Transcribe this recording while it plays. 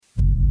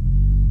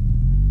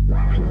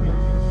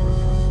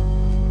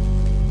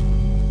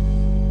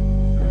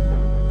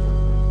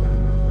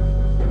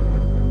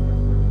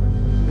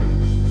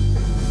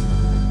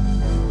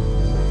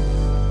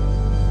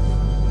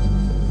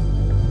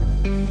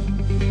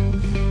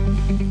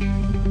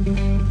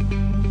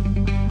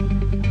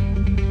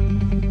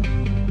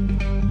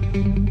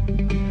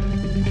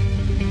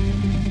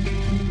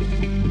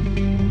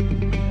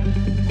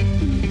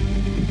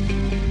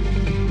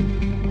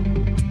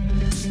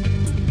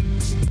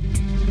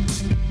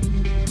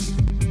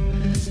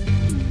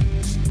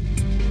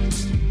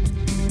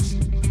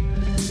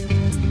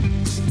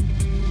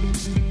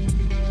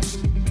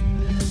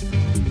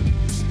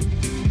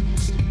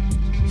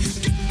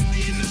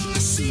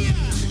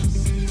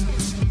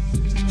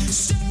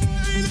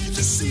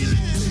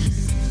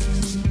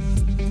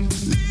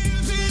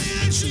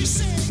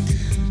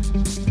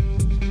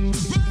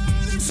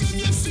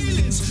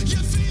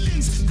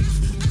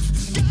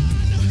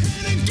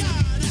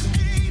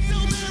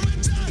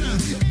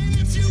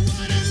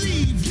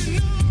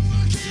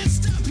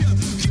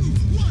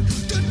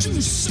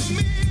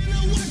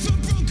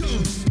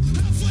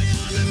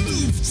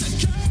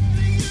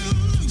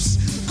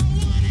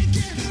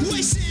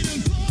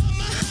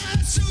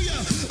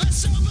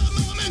Hey,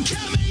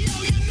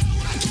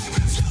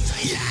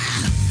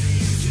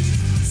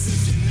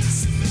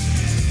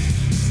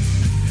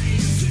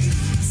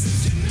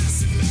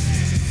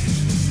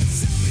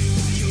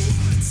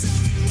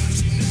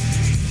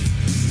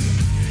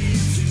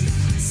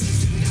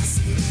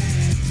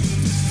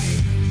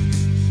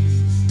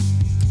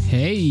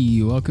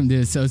 welcome to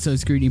the So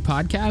Scrutiny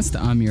Podcast.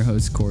 I'm your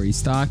host, Corey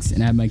Stocks,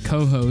 and I have my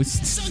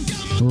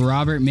co-host,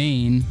 Robert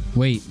Main.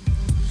 Wait,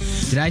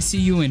 did I see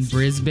you in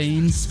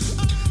Brisbane?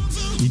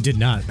 You did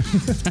not.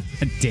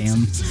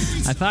 Damn.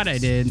 I thought I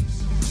did,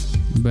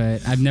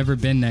 but I've never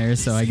been there,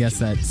 so I guess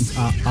that's...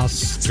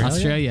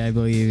 Australia, I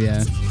believe,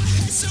 yeah.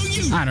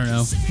 I don't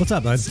know. What's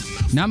up, bud?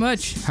 Not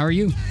much. How are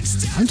you?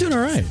 I'm doing all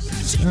right.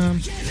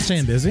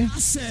 Staying busy.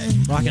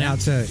 Rocking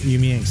out to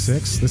Yumi Inc.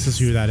 6. This is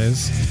who that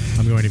is.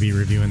 I'm going to be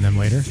reviewing them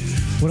later.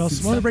 What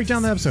else? I want to break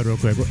down the episode real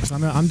quick.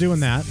 I'm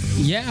doing that.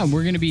 Yeah,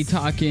 we're going to be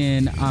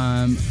talking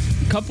a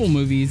couple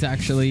movies,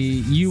 actually.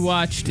 You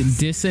watched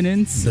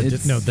Dissident. The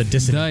Dissident. The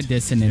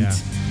Dissident. Yeah.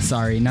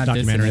 Sorry, not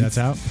documentary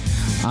Dissident.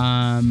 That's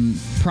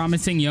out.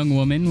 Promising Young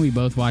Woman. We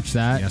both watched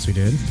that. Yes, we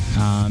did.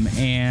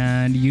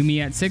 And Yumi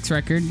at 6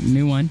 record.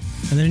 New one.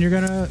 And then you're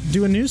going to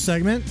do a news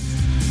segment.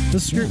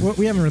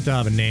 We haven't really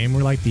thought of a name.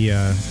 We're like the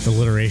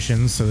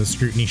alliterations, so the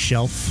scrutiny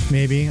shelf,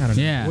 maybe. I don't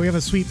know. Yeah. We have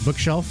a sweet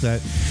bookshelf that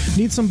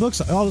needs some books.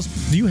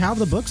 Do you have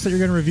the books that you're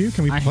going to review?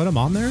 Can we put them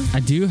on there? I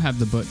do have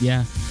the book,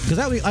 yeah. Because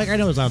I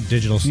know it's all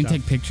digital stuff. You can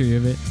take a picture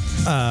of it.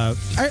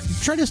 I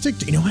try to stick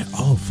to, you know what?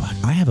 Oh, fuck.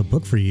 I have a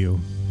book for you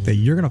that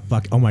you're going to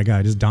fuck. Oh, my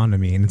God. It just dawned on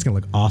me, and it's going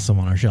to look awesome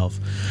on our shelf.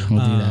 We'll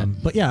do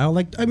that. But yeah, I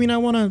want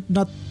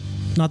to,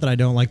 not that I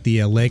don't like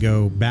the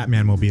Lego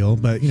Batman mobile,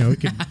 but, you know, we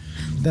could...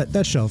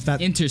 That shelf.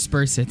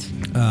 Intersperse it.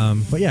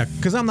 But yeah,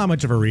 because I'm not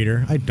much of a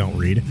reader. I don't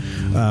read.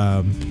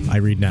 I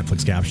read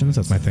Netflix captions.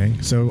 That's my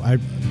thing. So I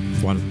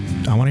want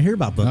to hear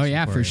about books. Oh,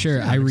 yeah, for sure.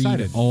 Yeah, I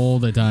read all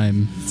the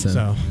time.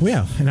 So,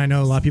 yeah. And I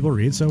know a lot of people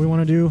read, so we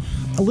want to do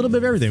a little bit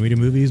of everything. We do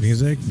movies,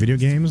 music, video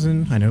games,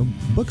 and I know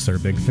books are a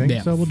big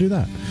thing, so we'll do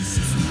that.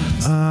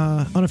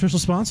 Unofficial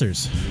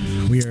sponsors.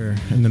 We are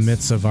in the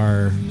midst of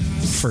our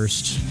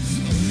first...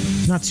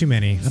 Not too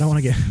many. I don't want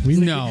to get... We've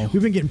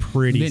been getting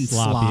pretty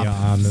sloppy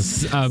on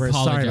this. Apologize.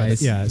 Sorry about that.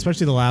 Yeah,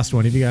 especially the last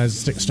one. If you guys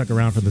stuck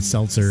around for the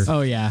seltzer...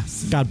 Oh, yeah.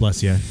 God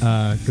bless you.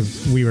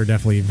 Because we were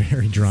definitely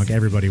very drunk.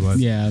 Everybody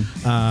was. Yeah.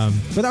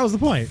 But that was the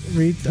point.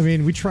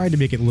 We tried to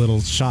make it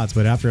little shots,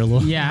 but after a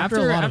little... Yeah,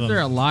 after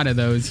a lot of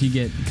those, you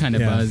get kind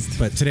of buzzed.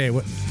 But today,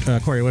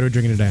 Corey, what are we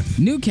drinking today?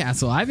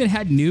 Newcastle. I haven't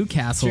had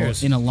Newcastle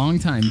in a long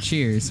time.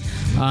 Cheers.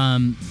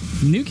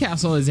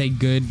 Newcastle is a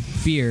good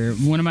beer.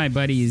 One of my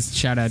buddies,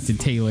 shout out to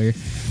Taylor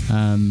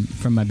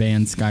from my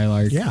band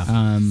Skylark.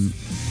 Yeah.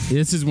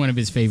 This is one of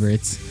his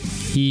favorites.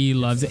 He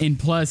loves it. And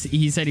plus,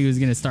 he said he was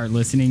going to start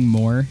listening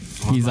more.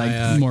 He's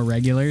more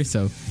regular.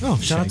 So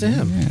shout out to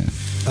him.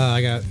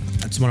 Yeah.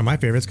 It's one of my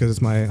favorites because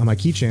it's on my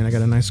keychain. I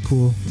got a nice,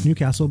 cool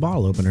Newcastle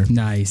bottle opener.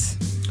 Nice.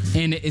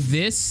 And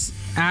this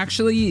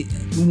actually,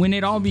 when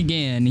it all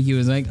began, he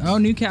was like, "Oh,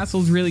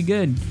 Newcastle's really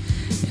good."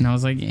 And I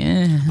was like,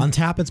 On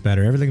tap, it's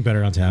better. Everything's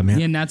better on tap, man.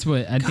 Yeah, and that's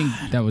what I think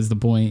that was the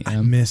point. I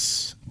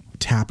miss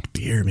tapped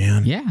beer,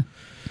 man. Yeah.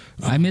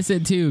 I miss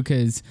it too,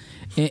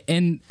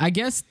 and I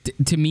guess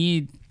to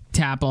me,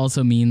 tap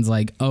also means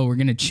like, oh, we're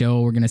going to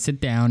chill, we're going to sit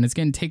down. It's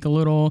going to take a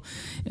little,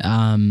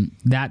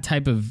 that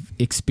type of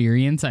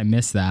experience. I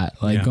miss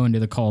that. Like going to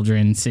the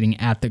Cauldron, sitting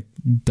at the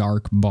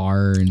dark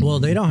bar. And, well,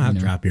 they don't have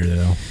draft beer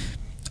though.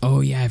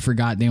 Oh, yeah, I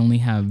forgot. They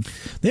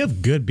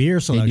have good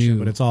beer selection,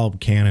 but it's all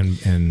can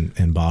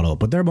and bottle.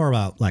 But they're more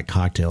about like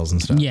cocktails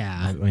and stuff.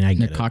 Yeah. I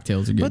get the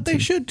cocktails are good. But they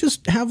should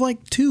just have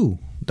like two.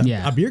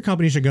 Yeah. A beer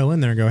company should go in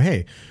there and go,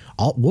 hey,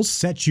 we'll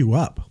set you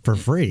up for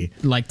free.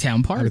 Like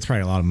Town Park. It's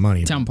probably a lot of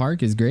money. Town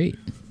Park is great.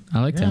 I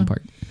like Town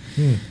Park.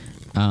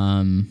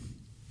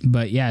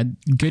 But yeah,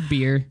 good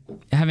beer.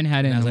 I haven't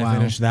had it in a while. As I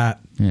finish that,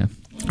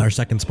 our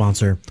second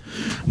sponsor,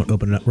 we're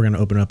going to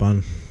open up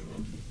on...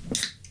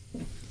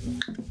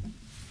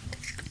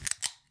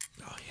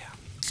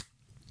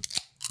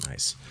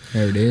 Nice.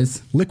 There it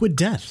is. Liquid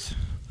Death.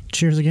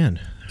 Cheers again.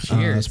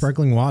 Cheers.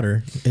 Sparkling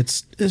water.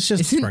 It's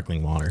just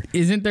sparkling water.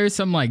 Isn't there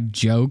some like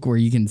joke where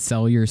you can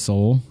sell your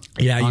soul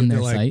on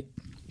their site?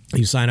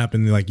 You sign up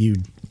and like you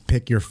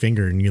pick your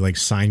finger and you like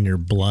sign your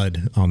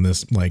blood on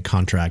this like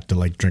contract to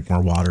like drink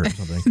more water or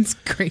something. It's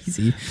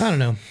crazy. I don't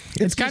know.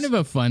 It's kind of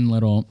a fun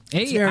little...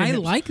 Hey, I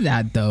like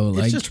that though.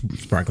 It's just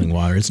sparkling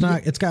water.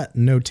 It's got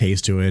no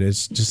taste to it.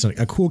 It's just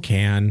a cool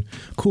can,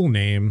 cool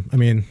name. I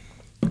mean,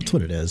 that's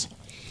what it is.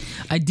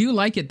 I do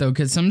like it though,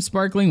 because some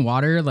sparkling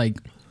water, like,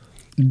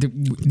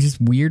 just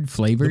weird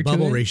flavor to it. The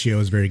bubble ratio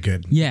is very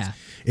good. Yeah.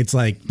 It's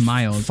like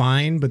mild.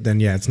 Fine, but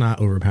then, it's not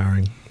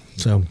overpowering.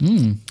 So,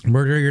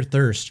 murder your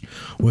thirst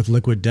with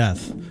Liquid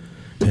Death.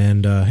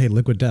 And, hey,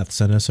 Liquid Death,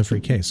 send us a free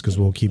case because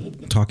we'll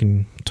keep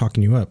talking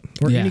you up.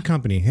 Or any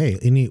company. Hey,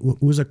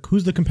 who's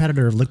the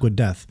competitor of Liquid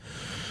Death?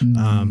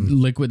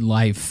 Liquid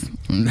Life.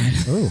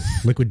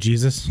 Liquid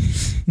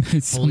Jesus.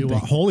 Holy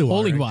water.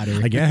 Holy water.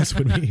 I guess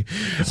would be.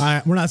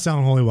 We're not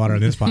selling holy water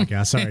on this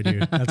podcast. Sorry,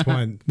 dude. That's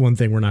one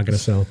thing we're not going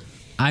to sell.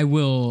 I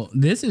will.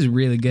 This is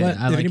really good.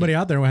 But if anybody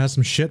out there who has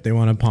some shit they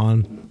want to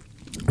pawn,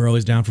 we're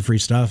always down for free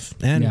stuff.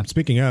 And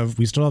speaking of,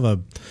 we still have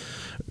a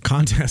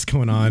contest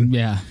going on.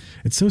 Yeah.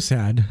 It's so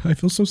sad. I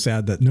feel so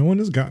sad that no one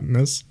has gotten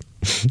this.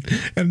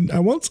 And I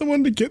want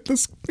someone to get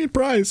this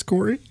prize,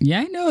 Corey.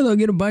 Yeah, I know. They'll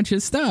get a bunch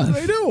of stuff.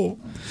 I know.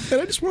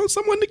 And I just want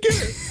someone to get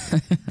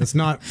it. That's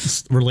not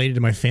related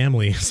to my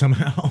family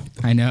somehow.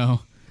 I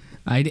know.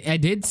 I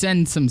did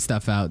send some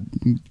stuff out.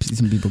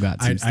 Some people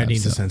got some stuff. I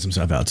need to send some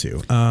stuff out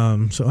too.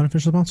 So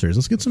unofficial sponsors.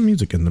 Let's get some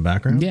music in the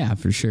background. Yeah,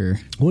 for sure.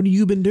 What have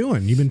you been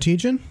doing? You been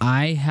teaching?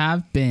 I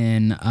have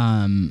been.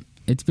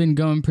 It's been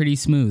going pretty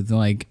smooth.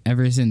 Like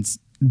ever since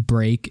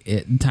break,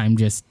 time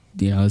just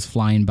is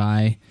flying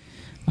by.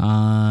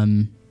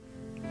 Gonna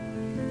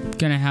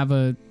have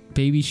a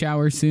baby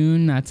shower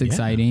soon. That's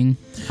exciting.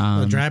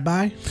 A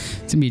drive-by?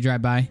 It's gonna be a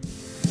drive-by.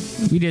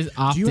 We just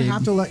opted. Do you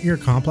have to let your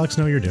complex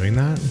know you're doing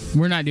that?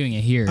 We're not doing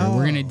it here.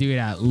 We're gonna do it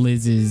at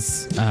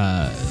Liz's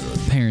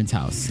parents'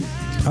 house.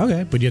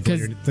 Okay, but you have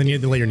to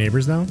let your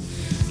neighbors know.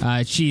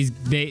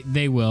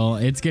 They will.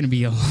 It's gonna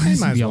be a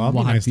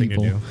lot of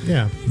people.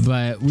 Yeah,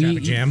 but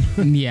traffic jam.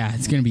 Yeah,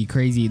 it's gonna be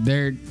crazy.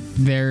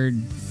 Their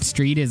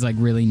street is like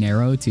really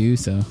narrow too.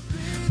 So,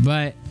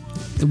 but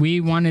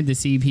we wanted to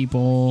see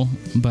people,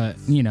 but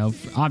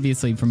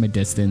obviously from a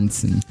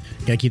distance, and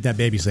gotta keep that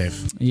baby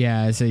safe.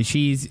 Yeah, so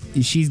she's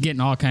getting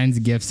all kinds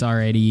of gifts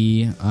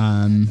already.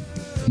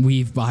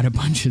 We've bought a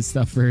bunch of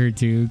stuff for her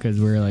too because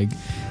we're like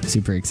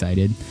super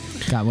excited.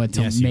 Got what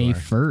till May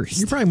 1st.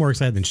 You're probably more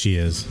excited than she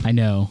is. I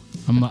know.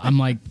 I'm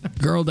like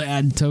girl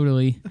dad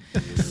totally,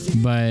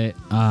 but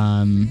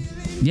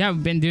yeah,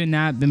 we've been doing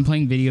that. Been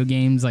playing video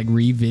games, like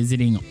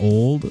revisiting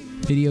old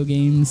video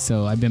games.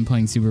 So I've been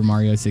playing Super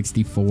Mario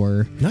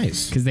 64.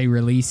 Nice. Because they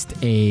released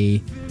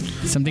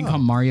something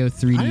called Mario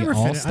 3D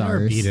All Stars. I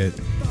never beat it.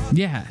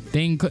 Yeah,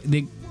 they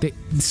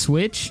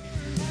Switch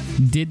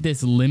did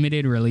this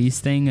limited release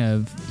thing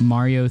of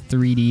Mario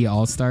 3D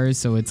All Stars.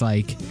 So it's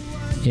like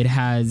it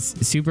has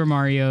Super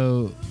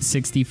Mario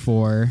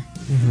 64,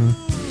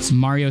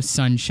 Mario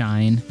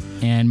Sunshine,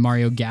 and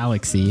Mario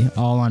Galaxy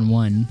all on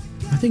one.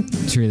 I think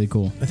it's really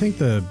cool. I think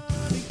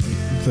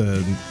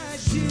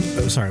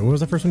sorry, what was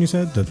the first one you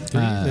said? The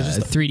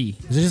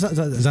 3D. Is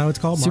that what it's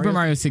called? Super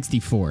Mario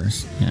 64.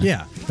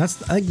 Yeah,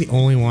 that's I think the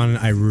only one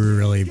I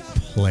really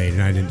played,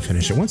 and I didn't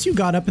finish it. Once you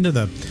got up into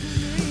the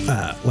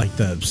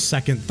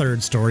second,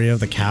 third story of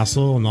the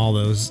castle and all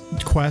those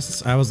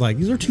quests, I was like,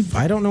 these are too.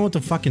 I don't know what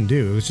to fucking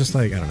do. It was just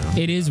like, I don't know.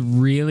 It is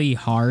really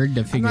hard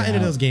to figure out. I'm not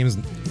into those games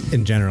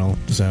in general,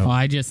 so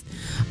I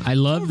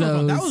love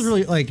those. That was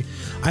really like,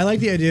 I like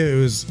the idea. It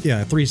was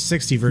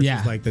 360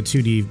 versus like the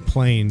 2D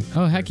plane.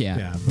 Oh heck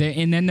yeah!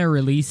 And then they're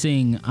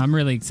releasing. I'm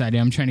really excited.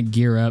 I'm trying to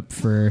gear up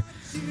for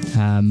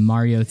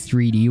Mario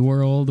 3D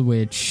World,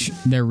 which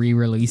they're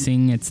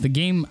re-releasing. It's the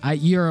game.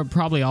 You're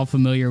probably all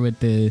familiar with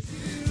the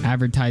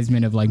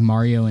advertisement of like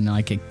Mario in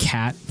like a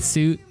cat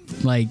suit,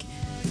 like.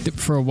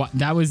 For a while,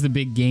 that was the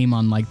big game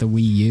on like the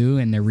Wii U,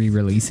 and they're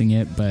re-releasing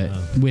it, but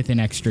with an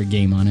extra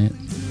game on it.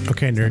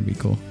 Okay, nerd. That'd be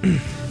cool.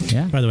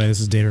 Yeah. By the way,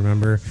 this is Dave.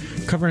 Remember,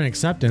 covering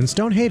acceptance.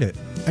 Don't hate it.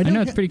 I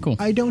know it's pretty cool.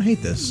 I don't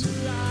hate this.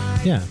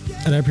 Yeah,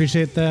 and I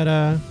appreciate that.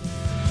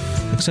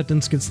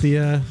 Acceptance gets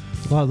the.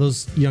 A lot of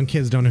those young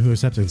kids don't know who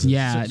Acceptance is.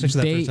 Yeah,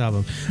 especially that first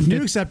album.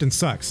 New Acceptance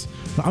sucks.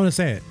 I'm gonna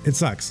say it. It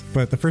sucks.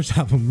 But the first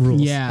album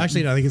rules. Yeah.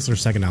 Actually, no, I think it's their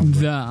second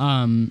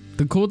album.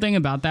 The cool thing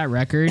about that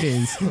record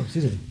is,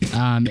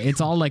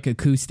 it's all like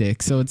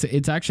acoustic, so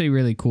it's actually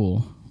really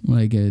cool.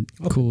 Like a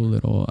cool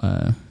little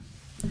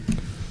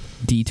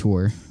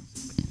detour.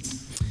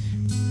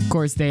 Of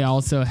course, they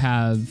also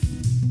have.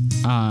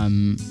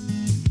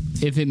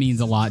 If it means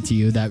a lot to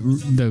you, that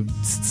the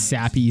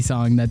sappy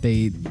song that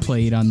they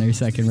played on their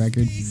second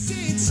record.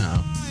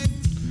 I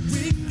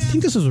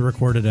think this was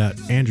recorded at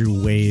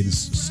Andrew Wade's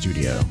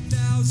studio.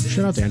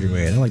 Shout out to Andrew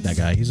Wade. I like that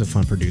guy. He's a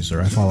fun producer.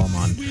 I follow him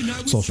on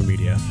social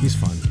media. He's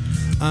fun.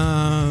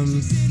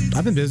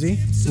 I've been busy,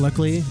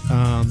 luckily.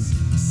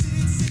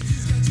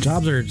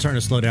 Jobs are starting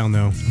to slow down,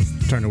 though.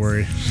 I'm starting to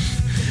worry.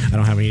 I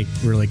don't have any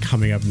really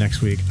coming up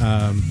next week.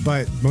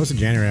 But most of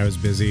January I was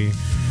busy.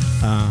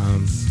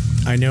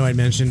 I know I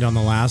mentioned on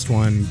the last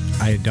one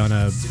I had done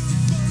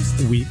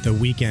the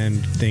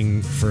weekend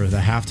thing for the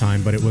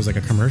halftime, but it was like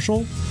a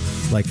commercial,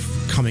 like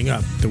coming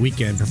up the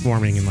weekend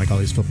performing and like all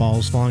these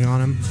footballs falling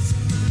on him.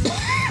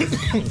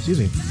 Excuse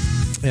me.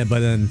 Yeah, but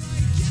then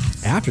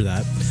after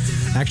that,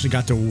 I actually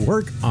got to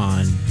work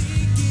on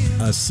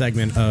a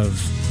segment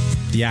of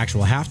the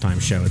actual halftime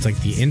show. It's like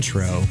the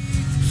intro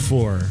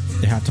for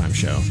the halftime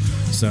show.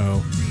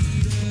 So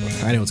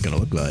I know what it's going to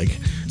look like.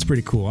 It's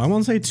pretty cool. I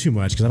won't say too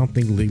much because I don't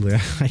think legally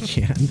I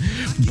can,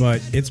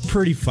 but it's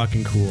pretty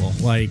fucking cool.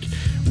 Like,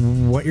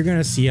 what you're going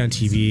to see on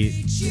TV,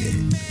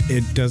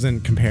 it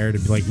doesn't compare to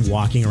like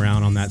walking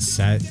around on that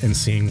set and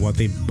seeing what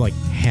they like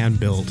hand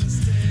built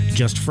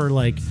just for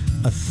like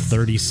a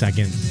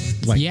 30-second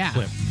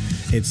clip.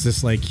 It's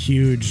this like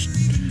huge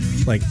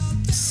like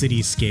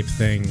cityscape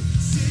thing,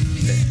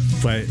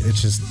 but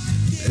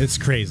it's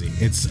crazy.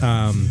 It's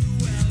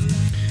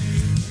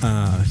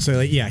So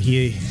like, yeah,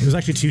 it was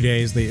actually 2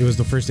 days. It was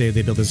the first day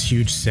they built this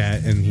huge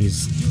set, and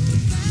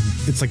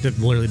it's like the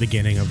literally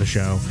beginning of the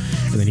show,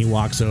 and then he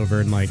walks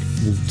over and like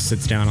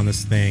sits down on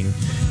this thing,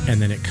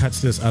 and then it cuts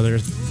to this other.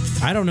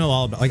 I don't know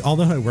all about, like,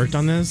 although I worked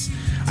on this,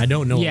 I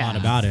don't know a lot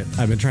about it.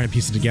 I've been trying to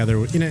piece it together,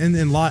 and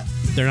a lot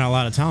they're not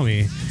allowed to tell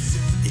me.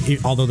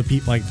 Although the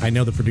people, like, I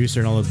know the producer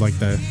and all of like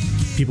the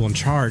people in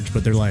charge,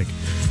 but they're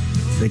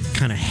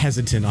kind of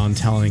hesitant on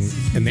telling,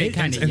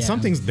 and some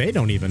things they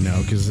don't even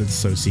know because it's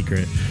so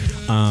secret.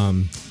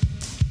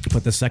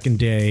 But the second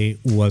day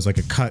was like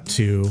a cut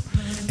to,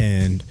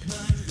 and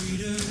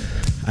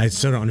I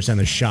still don't understand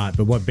the shot,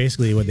 but what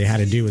they had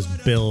to do was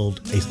build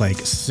a like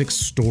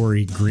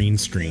 6-story green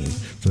screen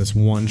for this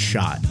one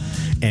shot.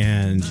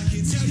 And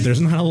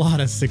there's not a lot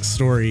of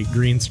 6-story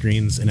green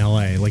screens in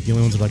LA. Like the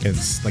only ones are like the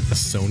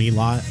Sony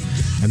lot,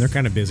 and they're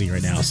kind of busy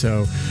right now.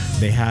 So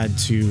they had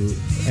to,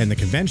 and the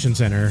convention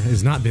center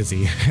is not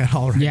busy at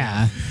all right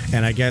now.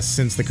 And I guess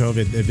since the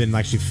COVID, they've been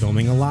actually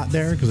filming a lot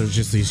there because there's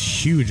just these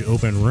huge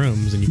open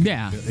rooms, and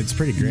it's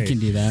pretty great. You can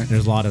do that.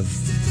 There's a lot of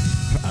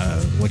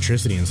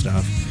electricity and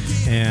stuff,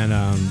 and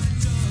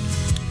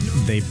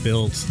they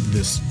built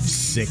this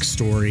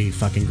 6-story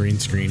fucking green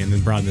screen, and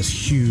then brought in this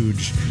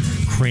huge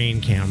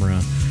crane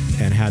camera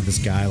and had this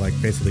guy like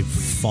basically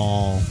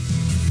fall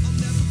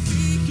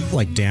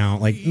like down,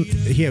 like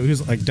he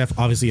was like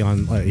obviously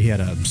on he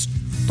had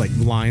like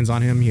lines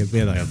on him. He had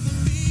like a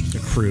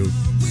crew.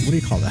 What do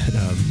you call that?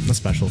 Not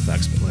special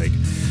effects, but like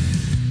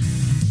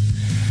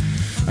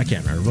I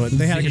can't remember. But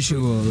they had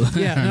visual.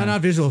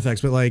 Not visual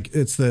effects, but like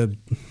it's the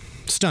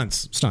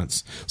stunts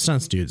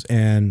dudes,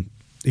 and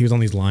he was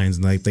on these lines,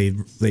 and like they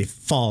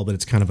fall, but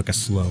it's kind of like a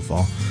slow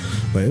fall.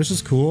 But it was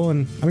just cool,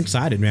 and I'm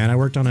excited, man. I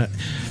worked on a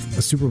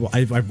Super Bowl.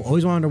 I've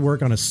always wanted to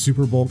work on a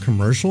Super Bowl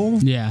commercial.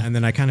 Yeah. And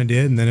then I kind of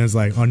did, and then it was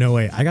like, oh no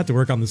wait, I got to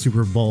work on the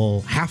Super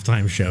Bowl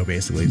halftime show,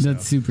 basically.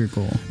 That's super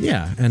cool.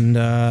 Yeah, and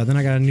then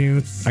I got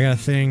a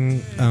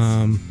thing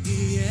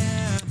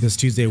this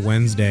Tuesday,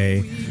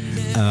 Wednesday.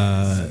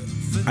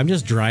 I'm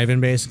just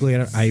driving basically.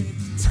 I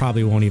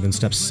probably won't even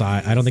step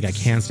inside. I don't think I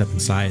can step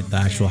inside the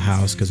actual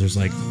house because there's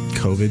like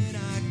COVID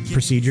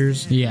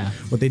procedures. Yeah.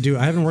 What they do,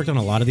 I haven't worked on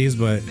a lot of these,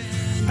 but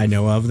I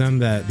know of them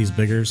that these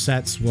bigger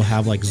sets will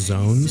have like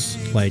zones,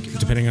 like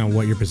depending on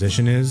what your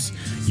position is,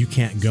 you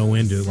can't go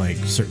into like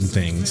certain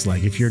things.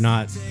 Like if you're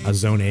not a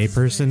zone A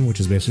person,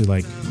 which is basically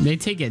like they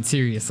take it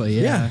seriously.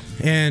 Yeah.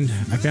 And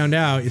I found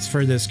out it's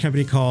for this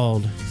company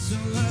called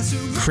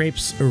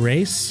Crepes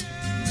Erase.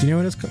 Do you know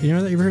what it's called? You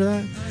know that you've heard of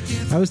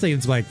that? I was thinking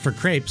it's like for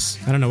crepes.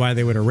 I don't know why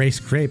they would erase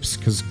crepes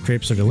because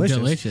crepes are delicious.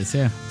 Delicious,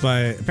 yeah.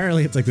 But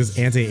apparently it's like this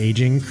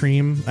anti-aging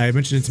cream. I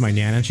mentioned it to my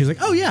Nana, and she's like,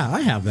 "Oh yeah,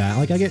 I have that.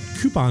 Like I get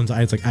coupons."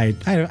 I was like,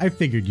 I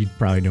figured you'd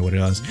probably know what it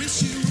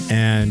was.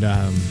 And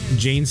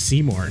Jane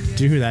Seymour,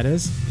 do you know who that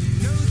is?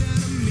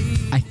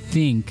 I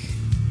think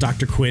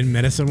Dr. Quinn,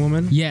 Medicine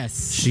Woman.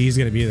 Yes, she's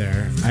gonna be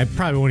there. I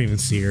probably won't even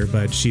see her,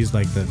 but she's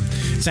like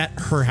it's at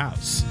her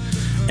house.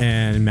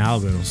 And in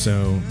Malibu,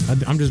 so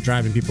I'm just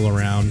driving people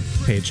around,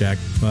 paycheck.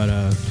 But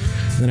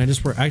then I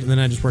just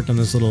worked on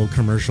this little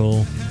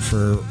commercial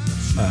for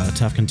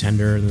Tough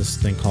Contender and this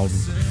thing called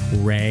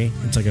Ray.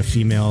 It's like a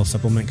female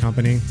supplement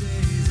company.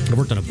 I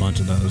worked on a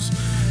bunch of those.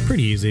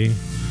 Pretty easy.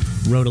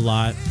 Wrote a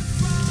lot.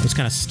 It's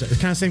kind of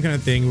same kind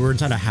of thing. We're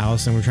inside a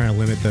house and we're trying to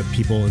limit the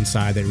people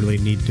inside that really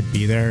need to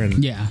be there. And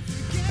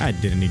I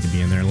didn't need to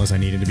be in there unless I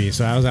needed to be.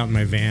 So I was out in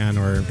my van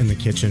or in the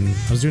kitchen.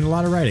 I was doing a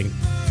lot of writing.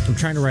 I'm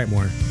trying to write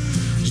more.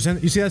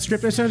 You see that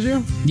script I sent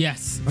you?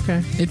 Yes.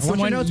 Okay. It's the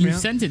one you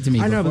sent it to me.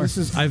 I know, before. but this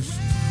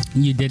is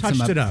you did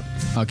touched it up.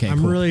 Okay.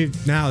 I'm really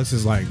now. This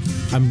is like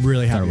I'm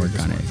really happy to work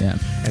on it. Yeah.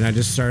 And I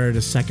just started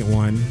a second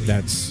one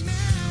that's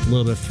a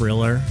little bit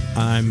thriller.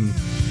 I'm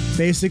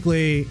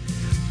basically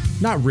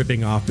not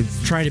ripping off, but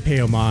trying to pay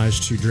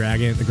homage to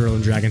Dragon, the Girl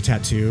in Dragon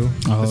Tattoo.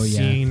 Oh the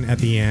scene at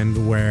the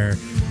end where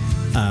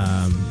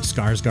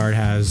Skarsgård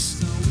has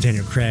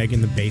Daniel Craig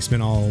in the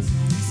basement all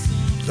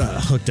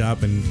hooked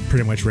up and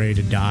pretty much ready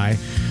to die.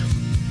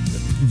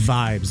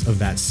 Vibes of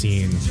that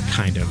scene,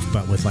 kind of,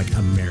 but with like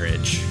a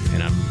marriage.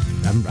 And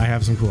I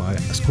have some cool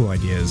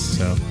ideas.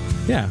 So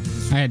yeah,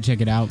 I had to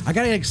check it out. I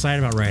gotta get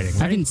excited about writing.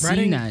 I haven't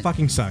seen that.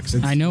 Fucking sucks.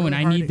 I know, and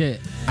I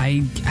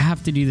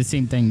have to do the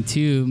same thing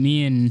too.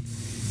 Me and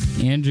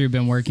Andrew have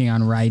been working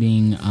on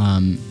writing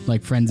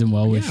like friends and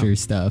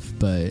well-wishers stuff,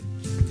 but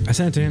I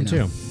sent it to him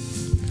too.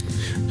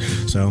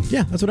 So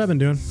yeah, that's what I've been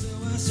doing.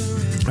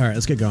 All right,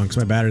 let's get going because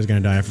my battery's gonna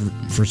die.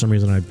 For some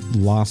reason, I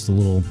lost the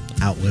little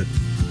outlet.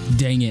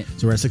 Dang it!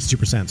 So we're at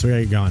 62%. So we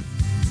gotta get going.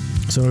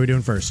 So what are we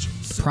doing first?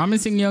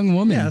 Promising Young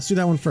Woman. Yeah, let's do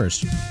that one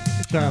first.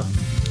 I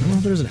don't know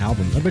if there's an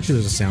album. I bet you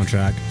there's a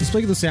soundtrack. Let's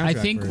look at the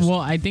soundtrack first. Well,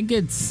 I think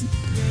it's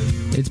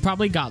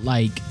probably got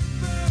like,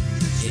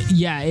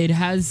 it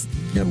has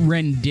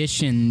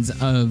renditions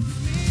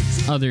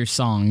of other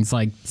songs,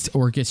 like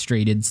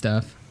orchestrated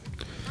stuff.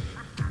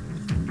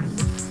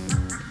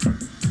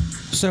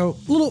 So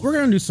we're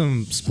gonna do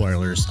some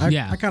spoilers. I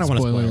kind of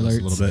want to spoil this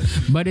a little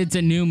bit, but it's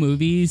a new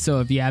movie, so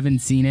if you haven't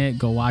seen it,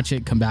 go watch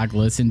it. Come back,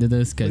 listen to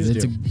this because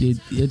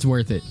it's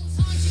worth it.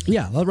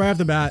 Yeah, right off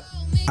the bat,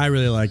 I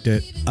really liked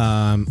it.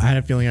 I had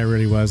a feeling I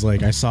really was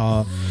like I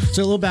saw.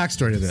 So a little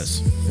backstory to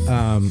this.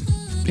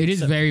 It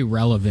is very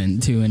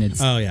relevant too, and it's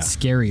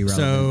scary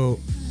relevant. So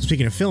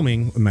speaking of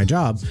filming, in my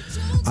job,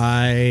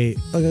 about a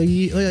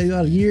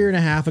year and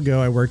a half ago,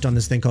 I worked on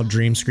this thing called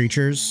Dream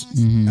Screechers.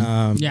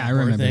 Mm-hmm. I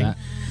remember that.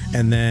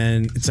 And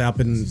then it's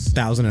up in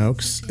Thousand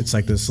Oaks. It's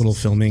like this little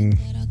filming.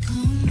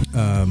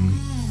 God,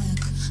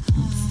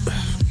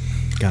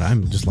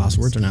 I'm just lost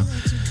words right now.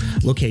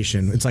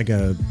 Location. It's like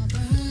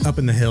up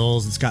in the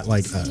hills. It's got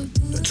like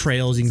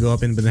trails you can go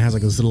up in, but it has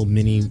like this little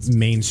mini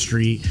main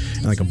street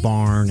and like a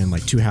barn and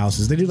like 2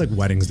 houses. They do like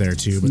weddings there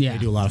too, but they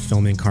do a lot of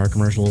filming, car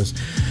commercials.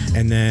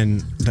 And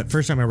then that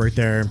first time I worked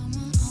there,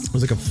 it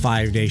was like a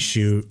 5-day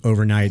shoot,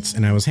 overnights,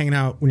 and I was hanging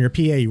out. When you're a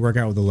PA, you work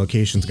out with the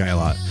locations guy a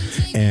lot,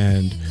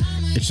 and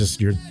it's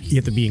just you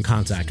have to be in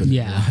contact with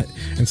him.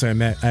 And so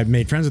I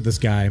made friends with this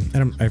guy.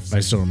 I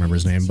still remember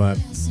his name, but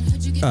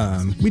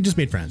we just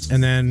made friends,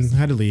 and then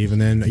had to leave.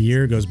 And then a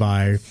year goes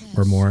by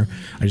or more.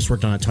 I just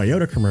worked on a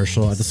Toyota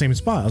commercial at the same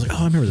spot. I was like,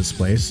 oh, I remember this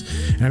place,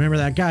 and I remember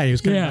that guy. He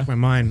was coming back in my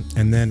mind.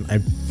 And then I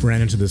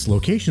ran into this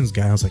locations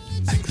guy. I was like,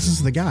 I think this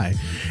is the guy.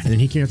 And then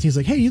he came up to me. He's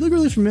like, hey, you look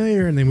really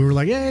familiar. And then we were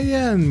like,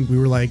 yeah, and we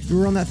were like, we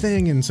were on that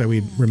thing, and so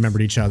we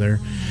remembered each other.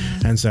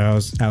 And so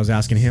I was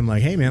asking him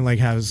like, hey man, like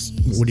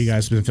what do you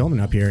guys been filming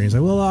up here? And he's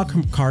like, well, a lot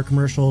of car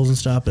commercials and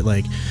stuff, but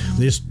like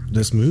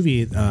this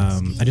movie,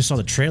 I just saw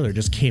the trailer,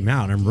 just came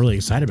out, and I'm really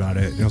excited about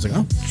it. And I was like,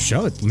 oh,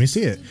 show it, let me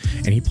see it.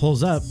 And he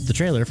pulls up the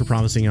trailer for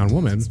Promising Young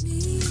Woman,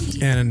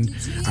 and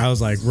I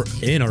was like, we're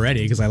in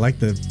already, because I like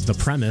the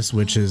premise,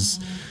 which is,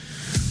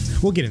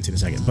 we'll get into in a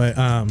second, but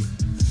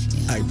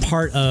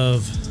part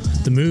of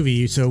the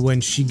movie, so when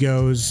she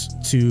goes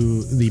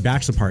to the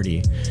bachelor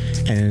party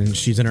and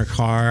she's in her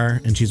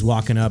car and she's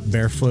walking up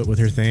barefoot with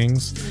her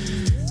things,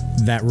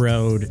 that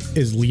road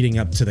is leading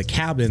up to the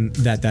cabin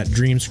that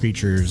Dream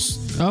Screechers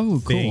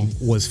thing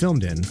was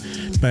filmed in.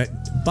 But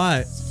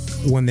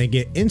when they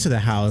get into the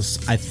house,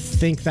 I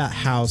think that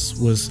house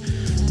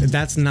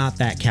that's not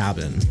that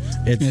cabin.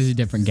 It's a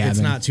different cabin. It's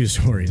not 2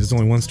 stories. It's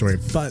only 1 story.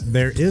 But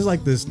there is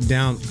like this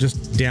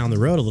just down the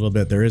road a little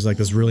bit, there is like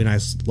this really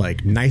nice,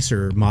 like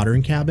nicer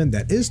modern cabin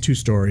that is 2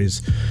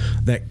 stories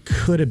that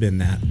could have been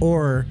that,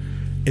 or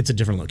it's a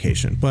different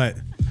location. But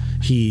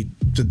he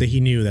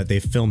knew that they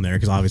filmed there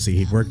because obviously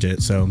he worked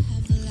it. So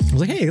I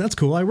was like, hey, that's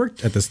cool. I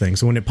worked at this thing.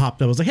 So when it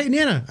popped up, I was like, hey,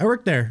 Nana, I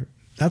worked there.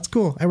 That's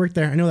cool. I worked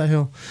there. I know that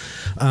hill.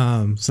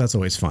 So that's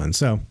always fun.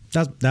 So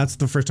that's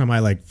the first time I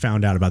like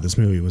found out about this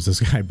movie, was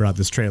this guy brought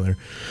this trailer.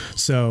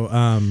 So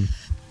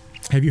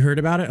have you heard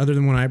about it other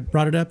than when I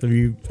brought it up?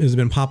 Has it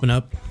been popping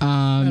up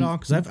at all?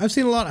 Because I've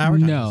seen a lot of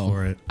advertisements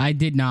for it. I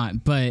did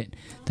not, but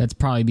that's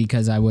probably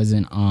because I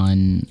wasn't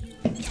on.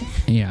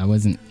 Yeah, I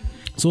wasn't.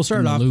 So we'll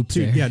start off.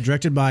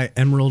 Directed by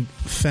Emerald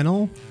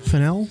Fennell.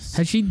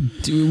 Has she?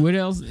 What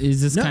else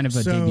is this kind of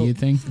a debut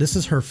thing? This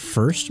is her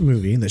first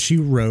movie that she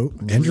wrote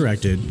and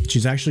directed.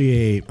 She's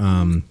actually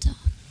an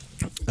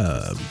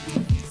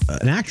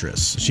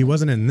actress. She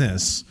wasn't in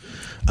this.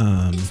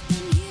 Let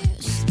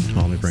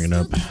me bring it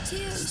up.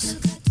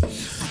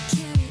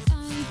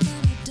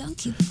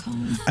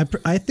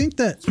 I think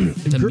that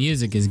the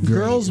music is great.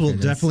 Girls will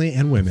definitely,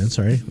 and women,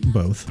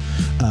 both,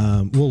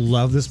 will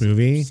love this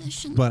movie.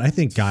 But I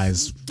think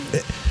guys,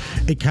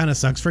 it kind of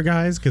sucks for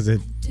guys because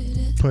it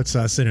puts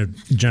us in a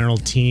general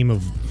team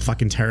of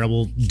fucking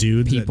terrible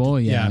dudes.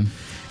 People, yeah.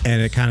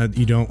 And it kind of,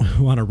 you don't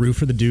want to root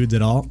for the dudes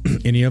at all,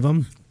 any of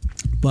them.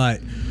 But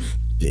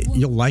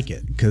you'll like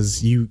it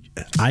because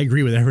I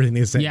agree with everything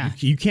they say. Yeah.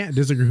 You can't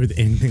disagree with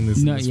anything that's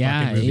in this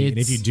fucking movie. And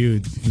if you do,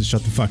 just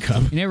shut the fuck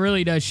up. And it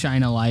really does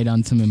shine a light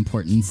on some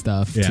important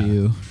stuff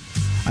too.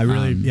 I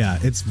really,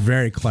 it's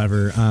very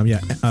clever.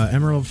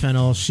 Emerald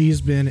Fennell,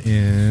 she's been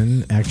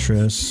in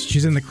actress.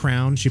 She's in The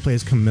Crown. She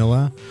plays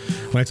Camilla.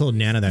 When I told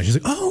Nana that, she's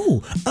like,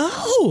 oh,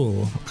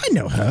 I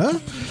know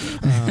her.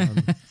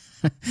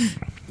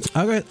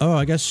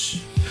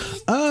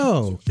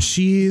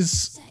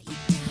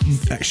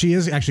 She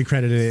is actually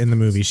credited in the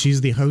movie. She's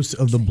the host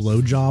of the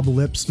Blowjob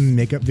Lips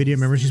makeup video.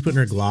 Remember, she's putting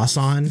her gloss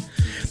on,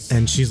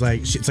 and she's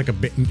like, it's like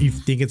you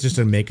think it's just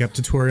a makeup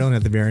tutorial, and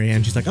at the very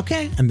end, she's like,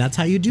 okay, and that's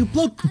how you do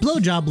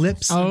blowjob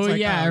lips. Oh,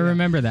 like, I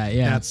remember that.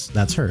 Yeah,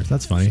 that's her.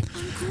 That's funny.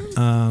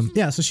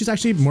 So she's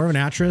actually more of an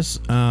actress.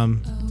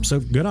 So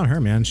good on her,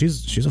 man.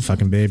 She's a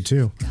fucking babe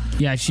too.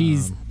 Yeah,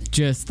 she's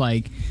just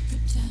like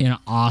an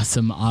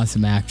awesome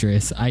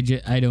actress. I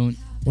don't.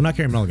 Well, not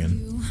Carey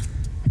Mulligan.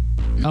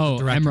 Oh,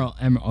 director.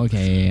 Emerald.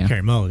 Okay, yeah.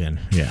 Carey Mulligan.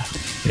 Yeah.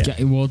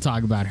 We'll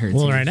talk about her.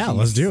 Well, right now,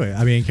 let's do it.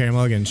 I mean, Carey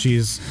Mulligan.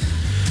 She's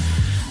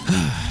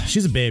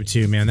a babe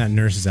too, man. That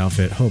nurse's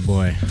outfit. Oh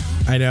boy,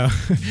 I know.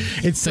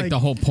 It's like the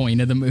whole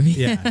point of the movie.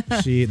 Yeah,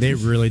 they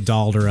really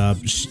dolled her up.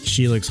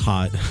 She looks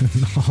hot.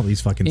 All these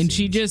fucking. And scenes.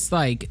 she just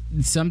like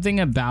something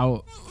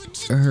about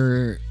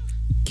her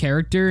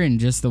character and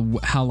just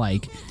how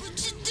like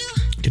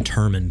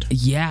determined.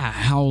 Yeah,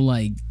 how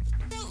like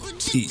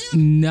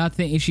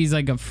nothing. She's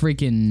like a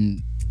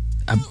freaking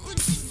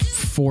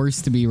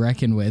force to be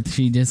reckoned with.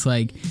 She just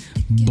like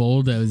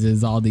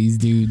bulldozes all these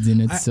dudes,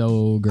 and it's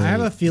so great. I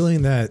have a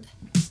feeling that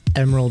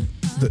Emerald,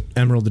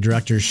 the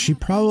director, she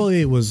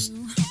probably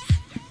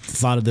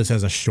thought of this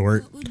as a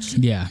short,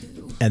 yeah,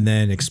 and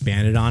then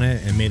expanded on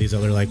it and made these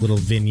other like little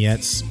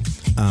vignettes.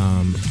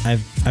 I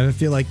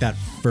feel like that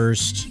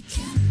first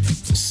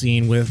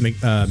scene with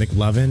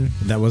McLovin,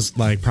 that was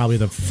like probably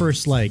the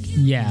first like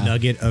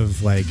nugget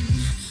of like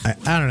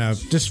I don't know,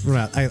 just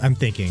from I'm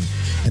thinking,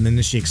 and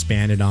then she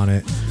expanded on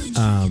it.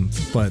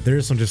 But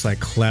there's some just like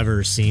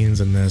clever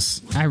scenes in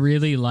this. I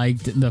really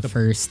liked the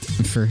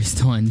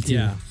first one too.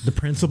 Yeah, the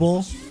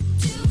principal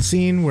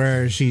scene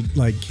where she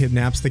like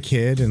kidnaps the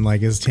kid and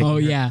like is taking. Oh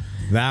yeah,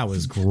 that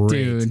was great.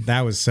 Dude.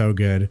 That was so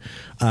good.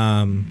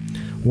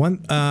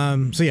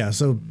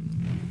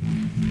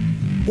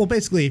 Well,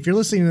 basically, if you're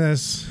listening to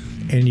this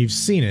and you've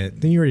seen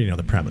it, then you already know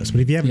the premise.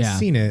 But if you haven't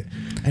seen it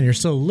and you're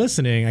still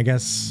listening, I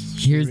guess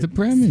here's the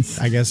premise.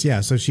 I guess,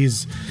 yeah. So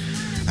she's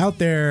out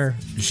there.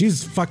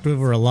 She's fucked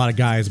over a lot of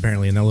guys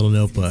apparently in that little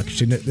notebook.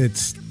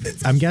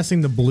 I'm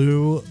guessing the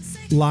blue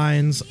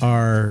lines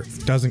are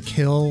doesn't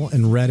kill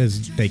and red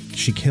is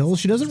she kills.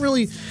 She doesn't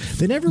really.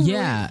 They never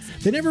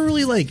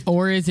really like.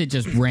 Or is it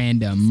just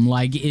random?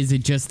 Like, is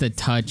it just a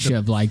touch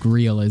of like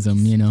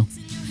realism? You know.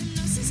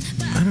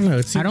 I don't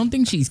know. I don't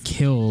think she's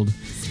killed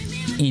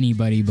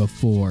anybody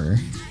before.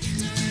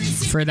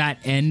 For that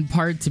end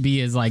part to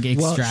be as like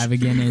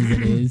extravagant as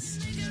it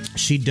is.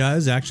 She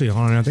does actually.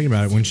 Hold on, I'm thinking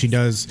about it. When she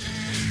does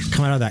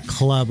come out of that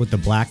club with the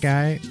black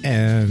guy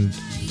and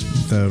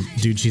the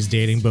dude she's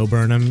dating, Bo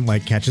Burnham,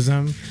 like catches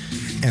him,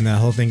 and the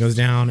whole thing goes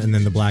down, and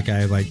then the black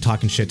guy like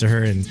talking shit to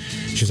her, and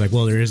she's like,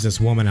 "Well, there is this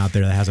woman out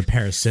there that has a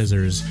pair of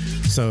scissors."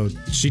 So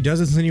she does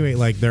insinuate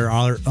like there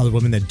are other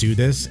women that do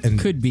this, and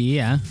could be,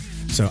 yeah.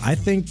 So I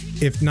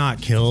think if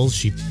not kills,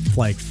 she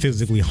like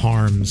physically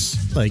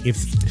harms, like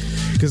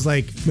because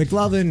like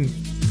McLovin,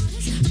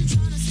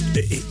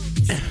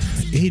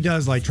 he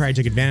does like try to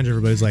take advantage of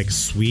her, but he's like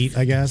sweet,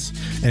 I guess,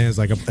 and is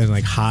like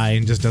high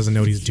and just doesn't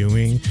know what he's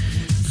doing.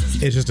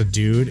 It's just a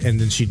dude, and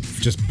then she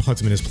just puts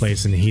him in his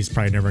place, and he's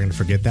probably never going to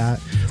forget that.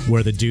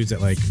 Where the dudes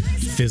that like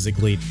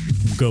physically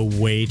go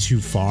way too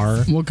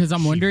far. Well, because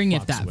I'm wondering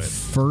if that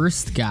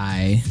first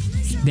guy,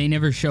 they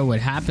never show what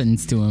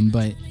happens to him,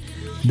 but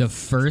the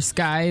first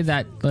guy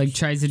that like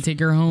tries to take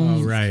her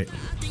home, right,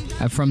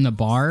 from the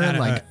bar,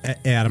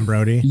 Adam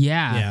Brody,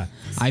 yeah.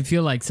 I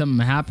feel like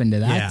something happened to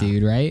that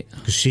dude, right?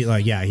 Because she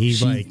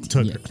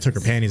took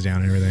her panties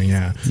down and everything,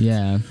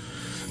 yeah.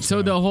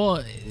 So the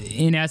whole,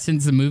 in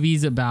essence, the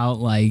movie's about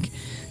like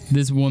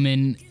this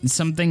woman.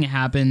 Something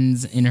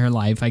happens in her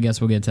life. I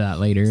guess we'll get to that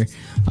later.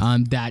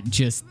 That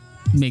just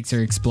makes her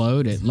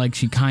explode. Like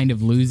she kind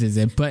of loses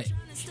it, but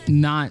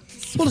not.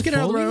 Well, let's get it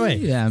out of the right way.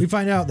 Yeah. We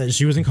find out that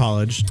she was in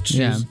college. She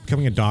was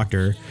becoming a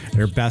doctor, and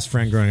her best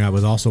friend growing up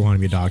was also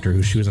wanting to be a doctor,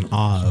 who she was in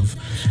awe of.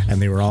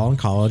 And they were all in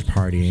college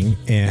partying,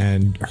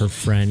 and her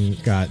friend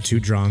got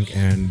too drunk,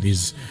 and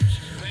these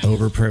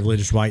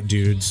overprivileged white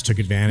dudes took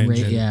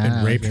advantage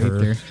and raped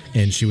her,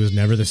 and she was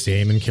never the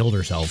same and killed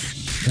herself.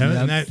 Yep.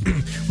 And that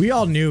we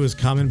all knew it was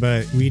coming,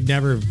 but we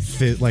never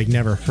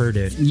heard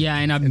it. Yeah,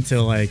 and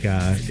until like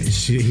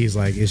he's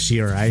like, "Is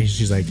she alright?"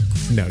 She's like,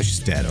 "No,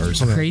 she's dead," or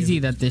something. Crazy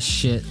that this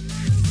shit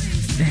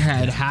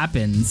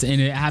happens,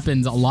 and it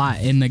happens a lot.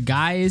 And the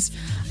guys,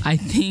 I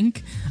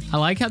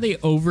like how they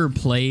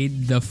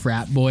overplayed the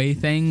frat boy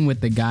thing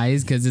with the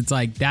guys, because it's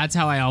like that's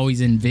how I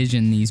always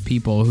envision these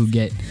people who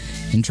get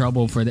in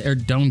trouble for or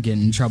don't get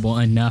in trouble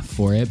enough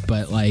for it,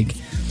 but like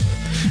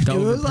the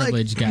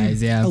overprivileged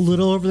guys, a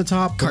little over the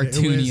top,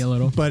 cartoony, a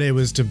little, but it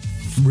was to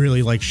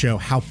really like show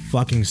how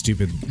fucking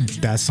stupid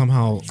that's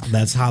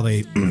how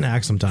they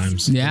act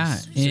sometimes. Yeah,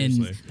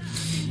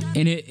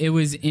 and it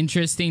was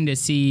interesting to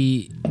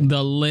see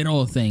the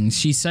little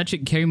things.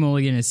 Carey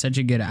Mulligan is such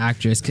a good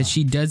actress because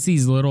she does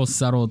these little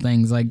subtle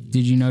things. Like,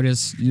 did you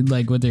notice,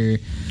 like with her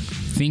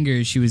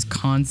fingers, she was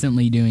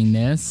constantly doing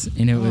this,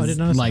 and it was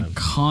like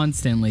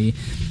constantly.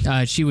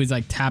 She was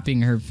like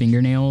tapping her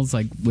fingernails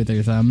like with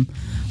her thumb,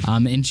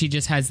 and she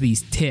just has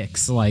these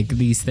tics, like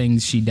these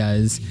things she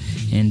does,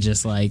 and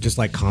just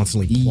like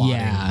constantly plotting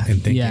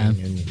and thinking. Yeah,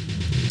 and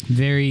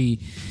very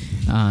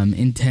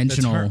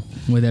intentional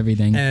with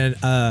everything. And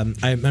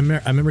I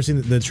remember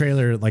seeing the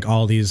trailer, like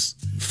all these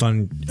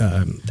fun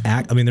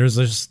I mean, there's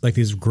just like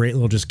these great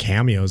little just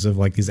cameos of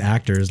like these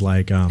actors,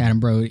 like Adam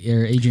Brody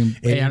or Adrian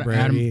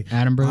Brody.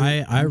 Adam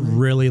Brody. I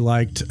really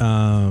liked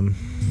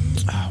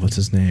what's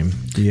his name?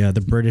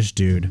 The British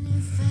dude.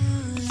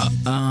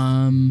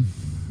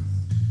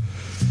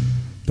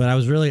 But I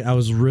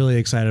was really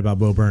excited about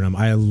Bo Burnham.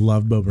 I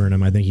love Bo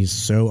Burnham. I think he's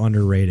so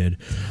underrated.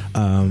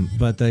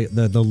 But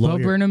the lawyer,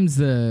 Bo Burnham's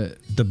the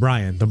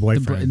Brian, the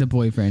boyfriend. The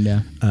boyfriend,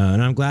 yeah.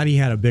 And I'm glad he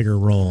had a bigger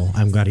role.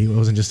 I'm glad he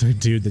wasn't just a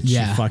dude that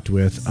she fucked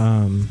with.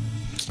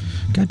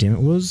 God damn it.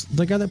 What was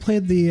the guy that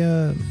played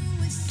the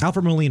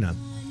Alfred Molina?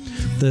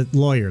 the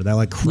lawyer that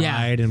like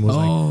cried and was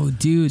like,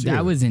 dude,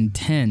 that was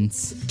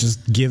intense.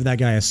 Just give that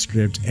guy a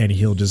script and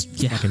he'll just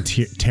fucking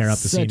tear up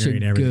the scenery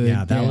and everything.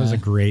 That was a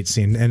great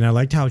scene, and I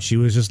liked how she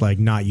was just like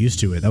not used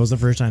to it. That was the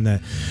first time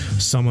that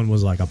someone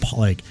was like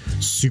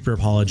super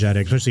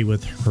apologetic, especially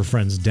with her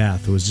friend's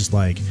death. It was just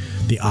like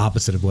the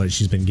opposite of what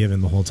she's been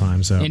given the whole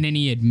time. So, and then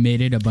he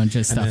admitted a bunch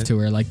of stuff to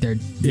her, like they're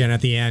and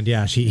at the end,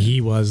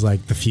 he was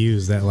like the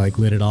fuse that like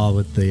lit it all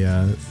with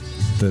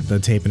the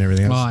tape and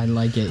everything. I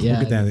like it. Yeah,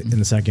 we'll get that in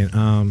a second.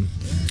 And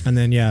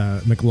then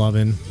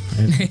McLovin.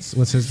 And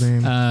what's his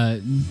name?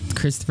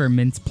 Christopher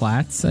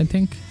Mintz-Platz, I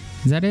think.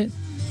 Is that it?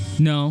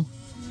 No.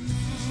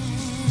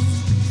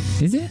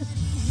 Is it?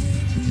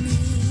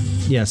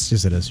 Yes,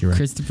 it is. You're right.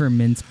 Christopher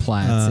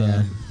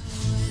Mintz-Platz.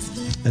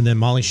 And then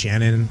Molly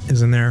Shannon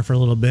is in there for a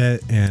little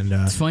bit, and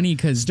it's funny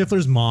because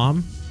Stifler's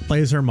mom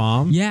plays her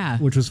mom. Yeah,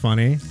 which was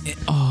funny.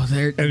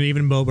 And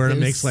even Bo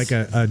Burnham makes like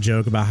a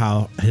joke about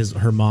how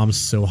her mom's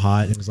so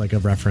hot. It was like a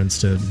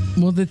reference to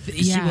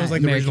she was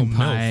like American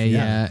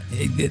Pie.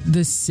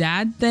 The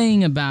sad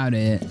thing about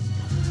it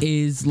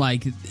is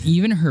like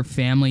even her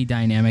family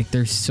dynamic,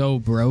 they're so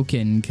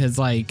broken because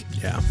like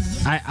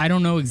I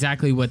don't know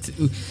exactly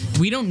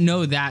we don't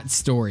know that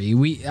story.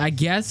 I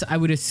guess I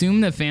would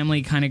assume the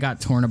family kind of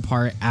got torn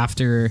apart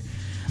after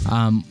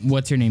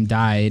what's her name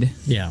died.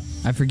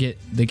 I forget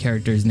the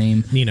character's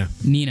name.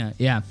 Nina,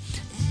 yeah.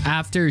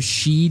 After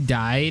she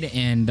died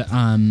and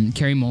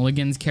Carey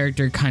Mulligan's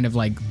character kind of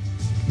like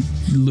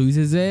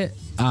loses it,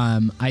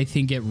 I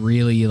think it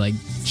really like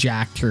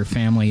jacked her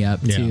family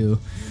up too.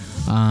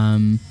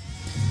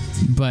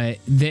 But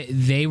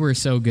they were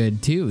so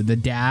good too. The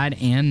dad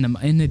and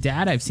the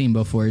dad I've seen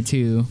before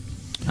too.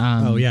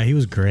 He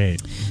was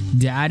great.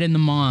 Dad and the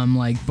mom,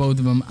 like both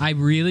of them.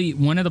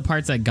 One of the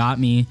parts that got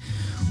me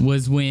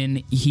was when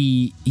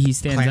he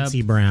stands up.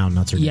 Clancy Brown,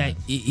 that's her dad.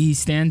 He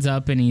stands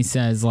up and he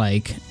says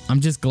like,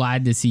 "I'm just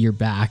glad to see you're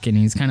back," and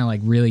he's kind of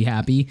like really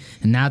happy,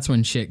 and that's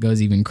when shit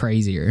goes even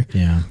crazier.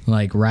 Yeah,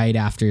 like right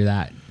after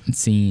that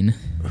scene.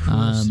 Who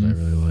else did I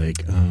really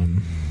like?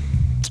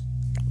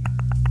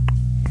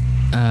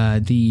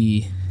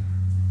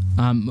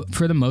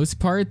 For the most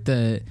part,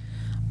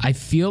 I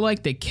feel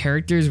like the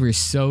characters were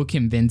so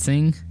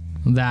convincing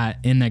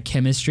and the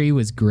chemistry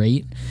was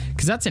great,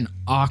 because that's an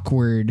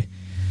awkward,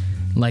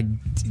 like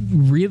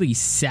really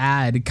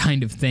sad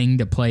kind of thing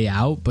to play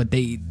out, but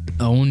they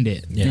owned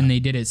it and they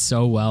did it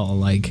so well.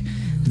 Like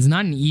it's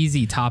not an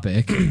easy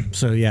topic.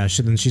 So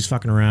then she's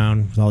fucking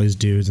around with all these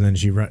dudes, and then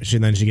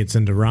she gets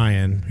into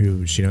Ryan,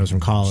 who she knows from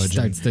college,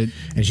 and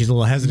she's a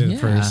little hesitant at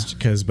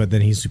first but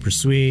then he's super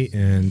sweet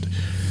and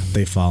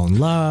they fall in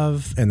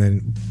love, and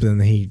then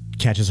he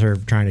catches her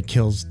trying to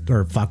kill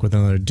or fuck with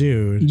another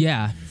dude.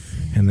 Yeah.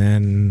 And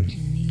then,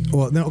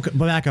 but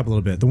back up a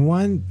little bit. The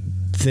one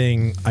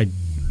thing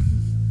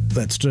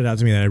that stood out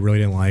to me that I really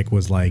didn't like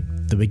was like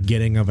the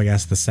beginning of, I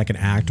guess, the second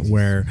act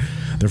where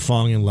they're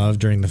falling in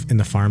love in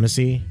the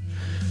pharmacy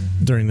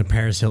during the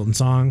Paris Hilton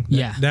song.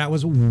 That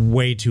was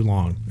way too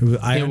long.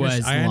 I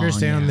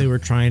understand they were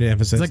trying to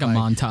emphasize it's like a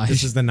montage.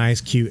 This is the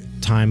nice, cute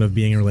time of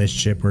being in a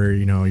relationship where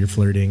you're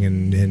flirting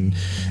and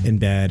in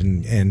bed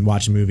and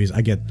watching movies.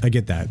 I get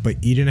that,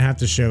 but you didn't have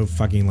to show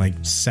fucking like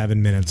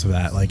 7 minutes of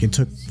that. Like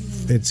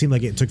it seemed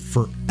like it took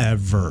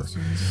forever,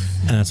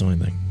 and that's the only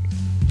thing.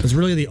 It's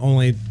really the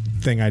only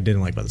thing I didn't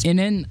like about this. And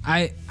then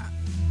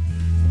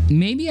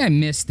maybe I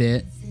missed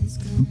it,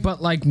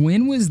 but like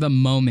when was the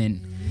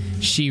moment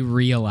she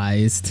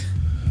realized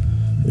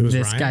this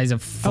Ryan? Guy's a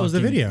fucking... Oh, it was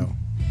the video.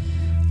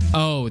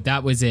 Oh,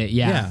 that was it.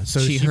 Yeah. So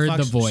she heard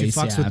the voice. She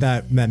fucks with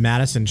that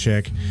Madison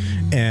chick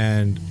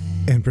and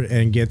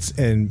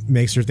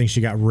makes her think she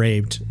got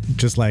raped,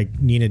 just like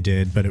Nina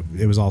did, but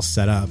it was all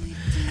set up.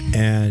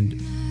 And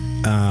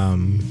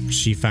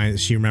she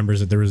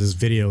remembers that there was this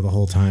video the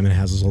whole time, and it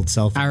has this old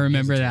cell phone. I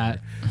remember that.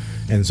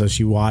 And so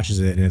she watches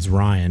it, and it's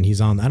Ryan.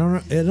 He's on. I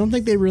don't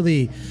think they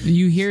really.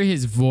 You hear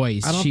his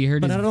voice. Definitely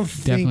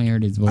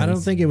heard his voice. I don't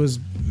think it was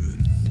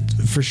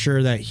for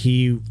sure that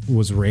he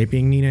was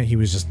raping Nina. He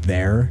was just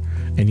there,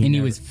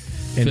 he was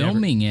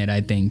filming it.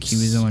 I think he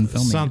was the one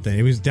filming something.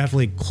 It was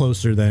definitely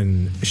closer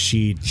than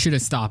she should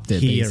have stopped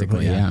it.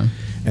 Basically,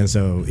 And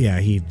so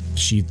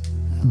she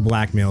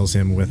blackmails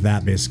him with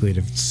that basically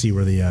to see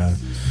where the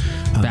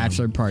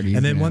bachelor party.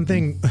 And then one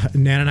thing,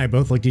 Nan and I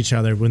both looked at each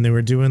other when they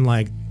were doing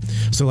like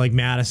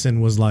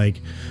Madison was like,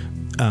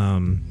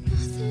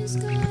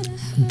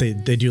 they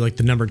do like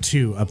the number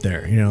 2 up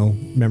there,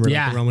 remember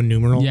like the Roman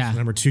numeral,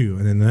 number 2,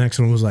 and then the next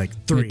one was like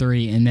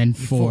 3, and then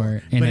 4,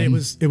 and but then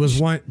it was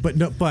one, but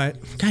God.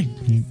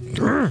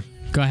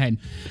 Go ahead.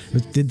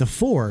 Did the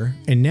 4,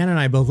 and Nan and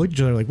I both looked at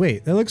each other like,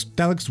 wait, that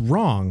looks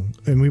wrong,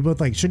 and we both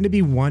like, shouldn't it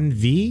be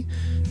 1V?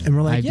 And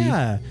we're like,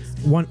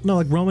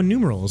 like Roman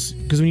numerals,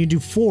 because when you do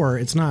 4,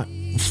 it's not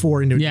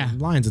 4 individual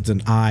lines. It's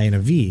an I and a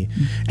V.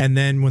 And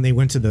then when they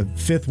went to the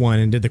 5th one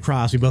and did the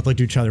cross, we both looked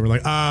at each other. We're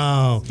like,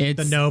 oh,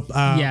 it's the Nope.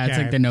 Yeah, okay. It's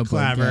like the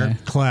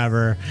Notebook.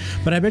 Clever.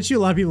 But I bet you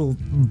a lot of people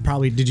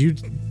probably, did you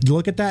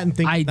look at that and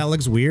think that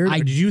looks weird? Or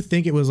did you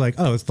think it was like,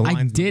 oh, it's the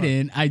lines?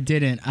 I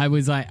didn't. I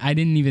was like,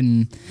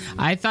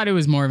 I thought it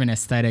was more of an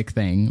aesthetic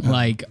thing.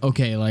 Like,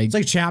 okay, like. It's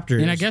like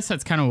chapters. And I guess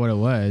that's kind of what it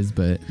was,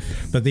 but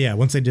yeah,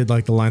 once they did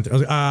like the line, I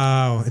was like,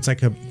 oh, it's like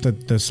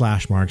the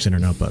slash marks in her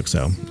notebook.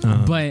 So,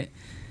 but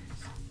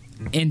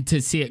and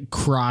to see it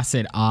cross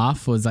it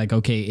off was like,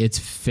 okay, it's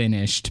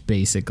finished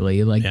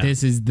basically. Like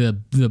this is the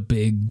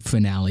big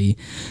finale.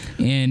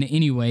 And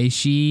anyway,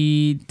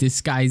 she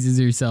disguises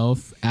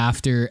herself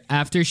after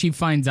she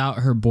finds out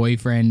her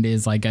boyfriend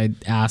is like an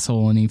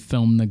asshole and he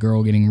filmed the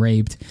girl getting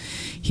raped.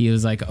 He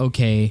was like,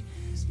 okay,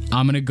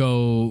 I'm gonna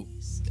go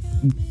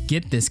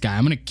get this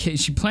guy.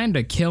 She planned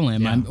to kill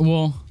him.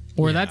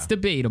 That's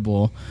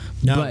debatable.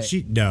 No,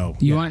 she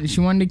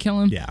wanted to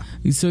kill him. Yeah.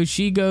 So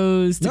she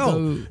goes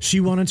to she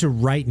wanted to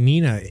write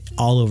Nina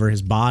all over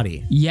his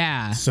body.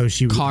 Yeah. So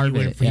he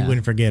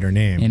wouldn't forget her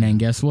name. And then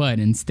guess what?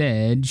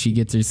 Instead, she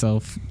gets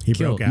herself killed.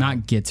 Broke out.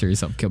 Not gets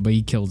herself killed, but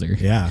he kills her.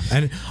 Yeah.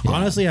 And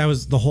honestly, I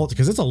was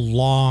because it's a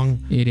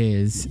long. It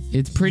is.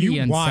 It's pretty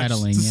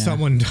unsettling.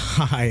 Someone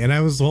die, and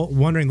I was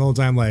wondering the whole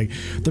time, like,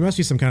 there must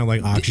be some kind of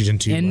like oxygen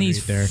tube. And these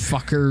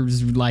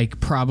fuckers like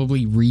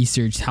probably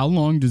researched how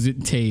long does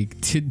it take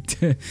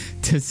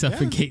to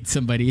suffocate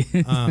somebody.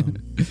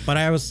 But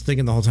I was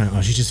thinking the whole time,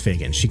 oh, she's just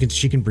faking. She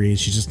can breathe.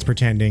 She's just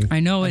pretending. I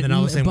know. And then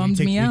all of a sudden,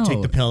 when you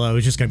take the pillow,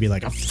 it's just gonna be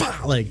like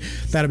like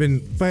that'd have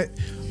been. But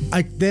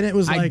then it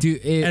was like,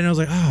 and I was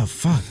like, oh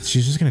fuck,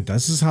 she's just gonna.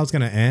 This is how it's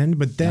gonna end.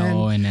 But then,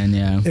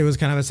 it was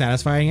kind of a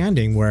satisfying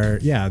ending where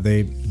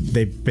they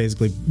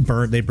basically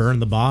burned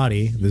the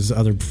body. This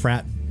other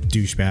frat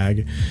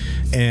douchebag,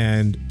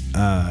 and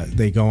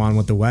they go on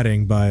with the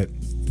wedding, but.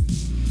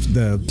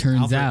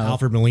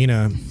 Alfred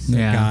Molina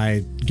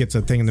guy gets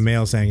a thing in the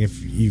mail saying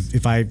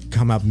if I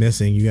come up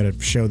missing, you got to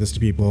show this to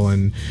people,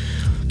 and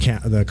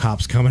the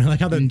cops come. And I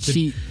like how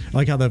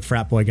the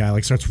frat boy guy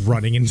like starts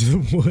running into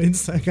the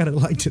woods. I kind of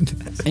liked it.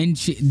 And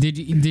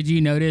did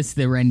you notice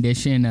the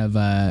rendition of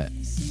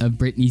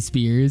Britney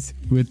Spears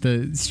with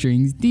the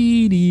strings,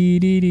 dee dee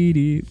dee dee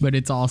dee, but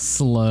it's all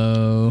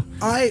slow.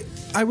 I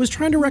was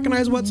trying to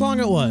recognize what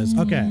song it was.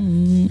 Okay,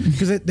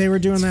 because they were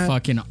doing that.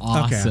 Fucking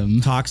awesome.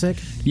 Okay. Toxic.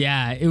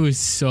 Yeah, it was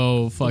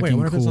so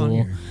fucking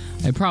cool.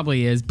 It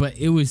probably is, but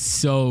it was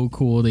so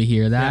cool to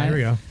hear that. Yeah, here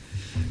we go.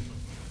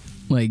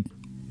 Like,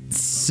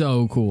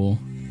 so cool.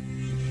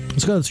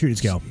 Let's go to the shooting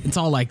scale. It's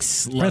all like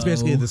slow. That's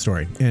basically the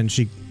story, and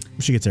she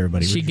gets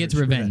everybody. She gets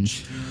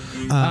revenge.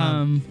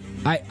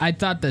 I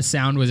thought the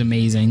sound was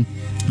amazing.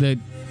 The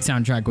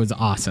soundtrack was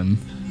awesome.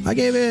 I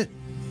gave it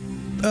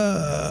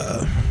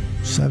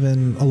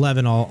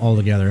 11 all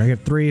together. I got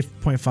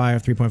 3.5,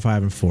 3.5,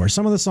 and 4.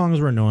 Some of the songs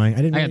were annoying.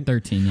 I got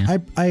 13. Yeah.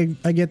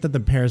 I get that the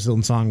Paris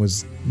Hilton song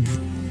was.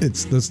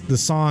 It's the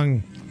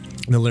song.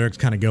 The lyrics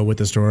kind of go with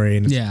the story,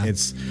 and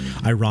it's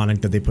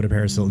ironic that they put a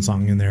Paris Hilton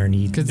song in there, and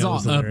because it's all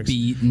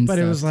upbeat and but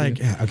stuff, it was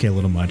like, okay, a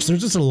little much.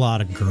 There's just a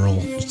lot of girl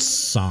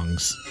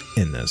songs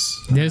in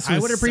this. I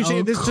would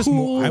appreciate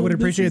I would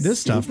appreciate this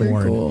stuff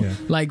more. Cool. Yeah.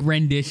 Like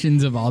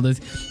renditions of all this,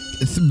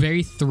 it's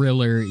very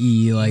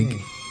thriller-y, like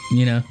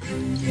you know.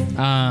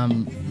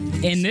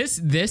 And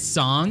this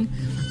song,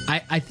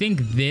 I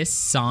think this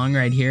song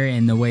right here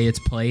and the way it's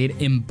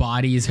played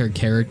embodies her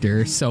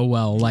character so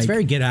well. Like, it's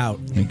very Get Out.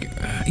 Like,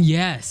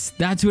 yes,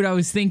 that's what I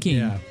was thinking.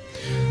 Yeah.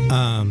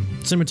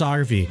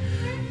 Cinematography,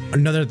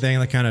 another thing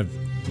that kind of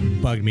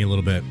bugged me a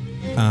little bit.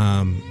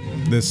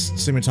 This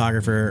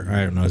cinematographer,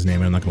 I don't know his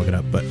name, I'm not gonna look it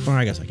up, but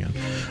I guess I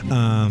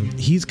can.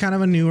 He's kind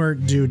of a newer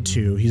dude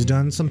too. He's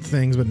done some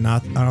things, but I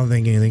don't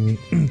think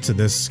anything to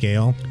this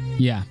scale.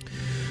 Yeah.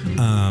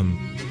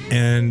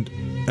 And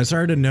I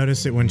started to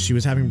notice it when she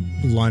was having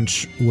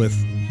lunch with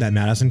that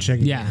Madison chick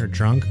in her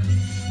trunk,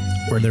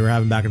 where they were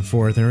having back and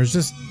forth, and it was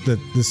just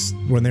this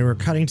when they were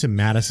cutting to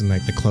Madison,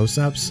 like the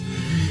close-ups,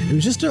 it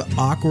was just an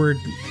awkward,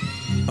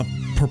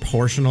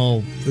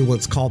 proportional,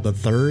 what's called the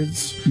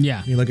thirds.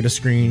 Yeah, you look at a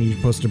screen, you're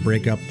supposed to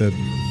break up the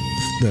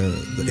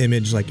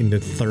image like into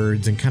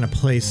thirds and kind of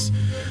place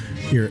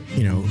your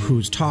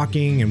who's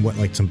talking and what,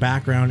 like some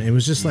background. It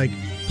was just like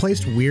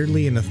placed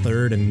weirdly in the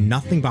third and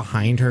nothing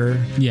behind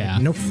her. Yeah,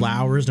 no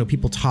flowers, no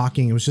people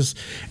talking. It was just,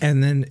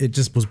 and then it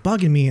just was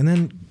bugging me, and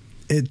then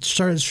it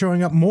started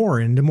showing up more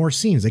into more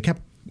scenes. They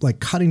kept like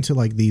cutting to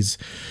like these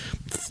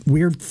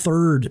weird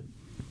third,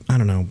 I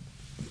don't know,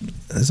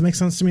 does it make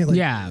sense to me? Like,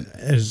 yeah,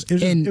 it was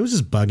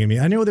just bugging me.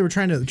 I know they were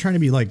trying to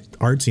be like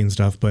artsy and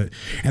stuff, but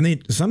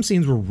some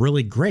scenes were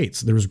really great.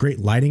 So there was great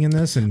lighting in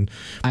this, and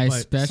I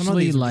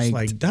especially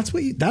liked that's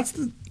what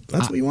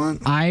you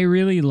want. I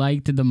really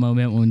liked the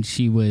moment when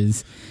she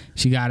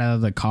got out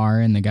of the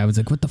car and the guy was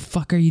like, "What the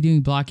fuck are you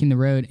doing blocking the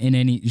road?" And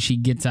then she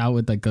gets out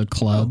with like a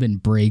club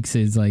and breaks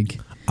his like.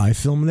 I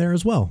filmed there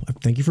as well.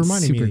 Thank you for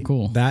reminding me. Super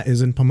cool. That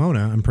is in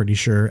Pomona, I'm pretty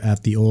sure,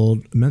 at the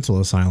old mental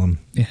asylum.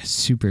 Yeah,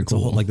 super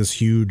cool. It's like this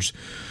huge,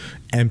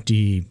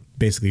 empty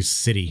basically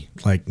city,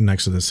 like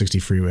next to the 60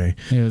 freeway.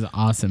 It was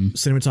awesome.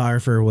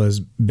 Cinematographer was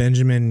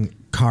Benjamin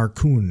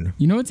Carcoon.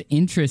 You know what's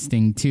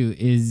interesting too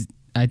is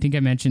I think I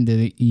mentioned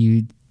to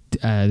you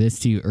this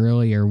to you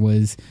earlier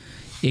was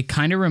it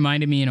kind of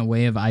reminded me in a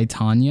way of I,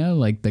 Tonya,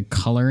 like the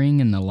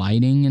coloring and the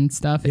lighting and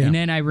stuff. Yeah. And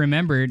then I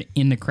remembered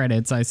in the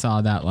credits I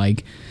saw that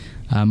like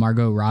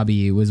Margot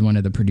Robbie was one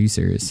of the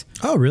producers.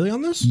 Oh, really?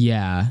 On this?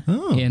 Yeah.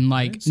 Oh, and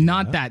like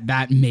not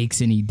that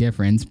makes any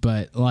difference,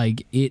 but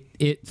like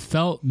it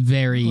felt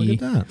very.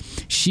 Look at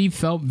that. She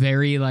felt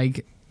very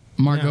like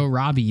Margot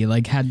Robbie,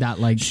 like had that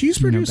like. She's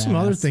produced some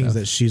other things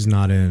that she's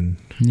not in.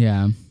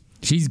 Yeah,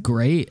 she's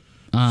great.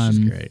 She's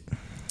great.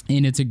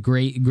 And it's a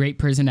great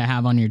person to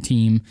have on your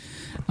team,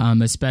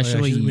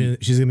 especially. Oh, yeah,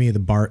 she's gonna be the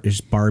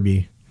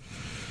Barbie.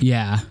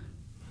 Yeah.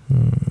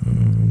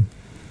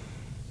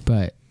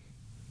 But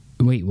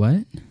wait,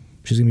 what?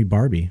 She's gonna be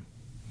Barbie.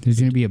 There's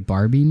gonna be a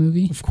Barbie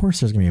movie? Of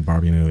course, there's gonna be a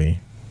Barbie movie.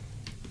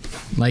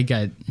 Like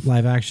a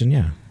live action,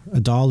 yeah. A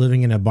doll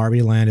living in a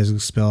Barbie land is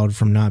expelled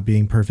from not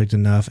being perfect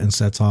enough and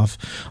sets off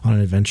on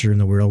an adventure in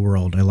the real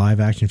world. A live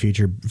action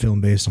feature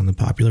film based on the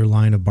popular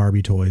line of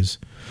Barbie toys.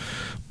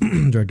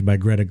 Directed by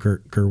Greta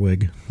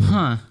Gerwig.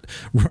 Huh.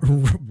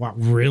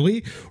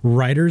 Really?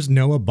 Writers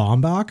Noah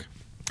Baumbach?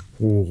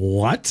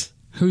 What?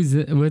 What's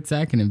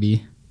that going to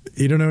be?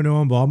 You don't know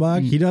Noah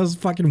Baumbach? He does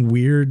fucking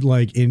weird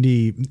like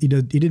indie. He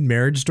did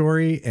Marriage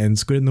Story and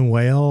Squid and the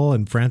Whale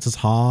and Frances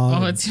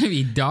Ha. Oh, it's going to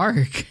be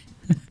dark.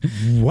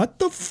 What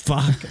the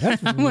fuck?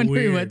 That's I'm wondering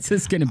weird. What's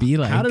this going to be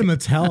like? How did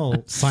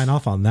Mattel sign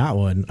off on that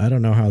one? I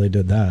don't know how they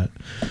did that.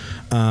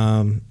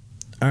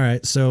 All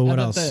right, so what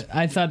else?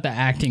 I thought the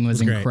acting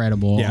was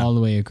incredible all the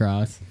way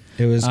across.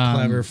 It was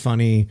clever,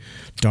 funny,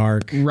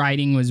 dark.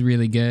 Writing was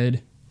really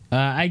good.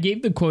 I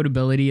gave the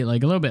quotability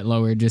like a little bit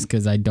lower just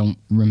because I don't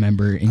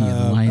remember any of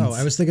the lines. Oh,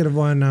 I was thinking of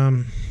one.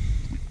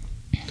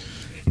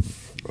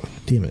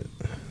 Damn it!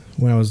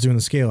 When I was doing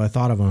the scale, I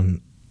thought of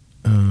one.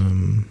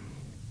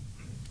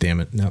 Damn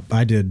it! No,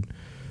 I did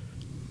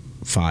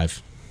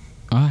 5.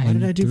 Why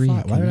did I do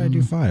 5? Why did I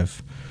do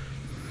 5?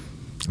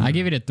 I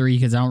gave it a 3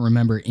 because I don't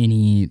remember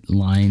any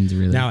lines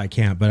really. Now I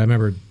can't, but I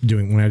remember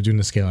when I was doing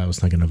the scale, I was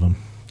thinking of them.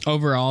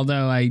 Overall,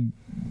 though, I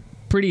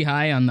pretty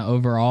high on the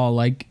overall,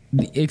 like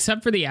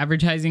except for the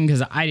advertising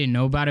because I didn't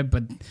know about it.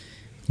 But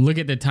look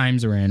at the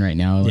times we're in right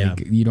now.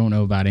 Like you don't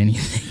know about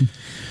anything.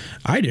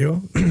 I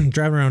do.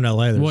 Driving around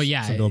LA,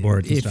 there's some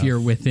billboards. And stuff. You're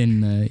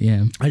within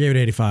the I gave it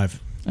 85.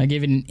 I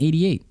gave it an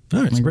 88.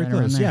 All right, it's pretty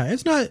close. Yeah,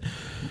 it's not.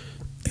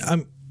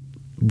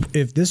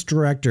 If this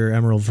director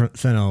Emerald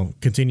Fennell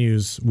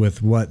continues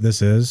with what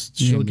this is,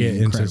 she'll get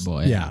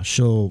into. Yeah,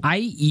 she'll. I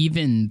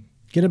even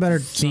get a better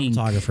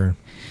cinematographer.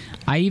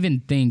 I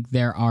even think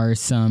there are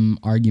some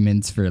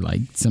arguments for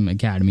like some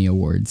Academy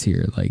Awards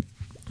here, like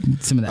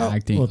some of the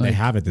acting. Well, they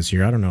have it this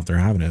year. I don't know if they're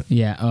having it.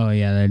 Yeah. Oh,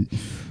 yeah.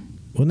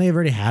 Wouldn't they have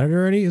already had it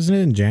already? Isn't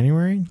it in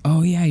January?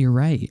 Oh, yeah. You're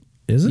right.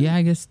 Is it? Yeah,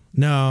 I guess.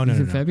 No. Is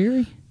it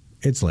February?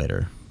 It's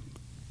later.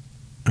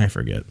 I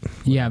forget.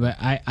 Yeah, but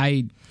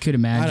I could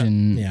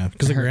imagine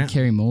because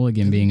Carey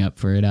Mulligan being up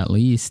for it at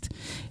least.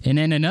 And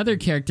then another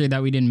character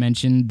that we didn't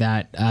mention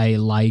that I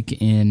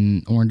like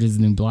in Orange is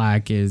the New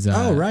Black is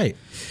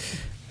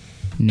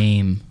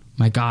name.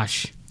 My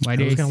gosh. I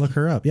was going to look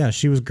her up. Yeah,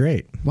 she was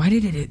great. Why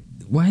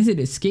does it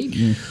escape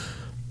me?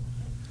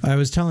 I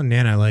was telling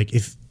Nana, like,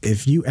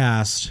 if you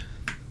asked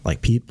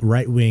like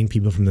right-wing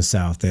people from the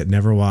South that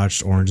never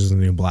watched Orange is the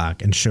New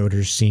Black and showed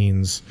them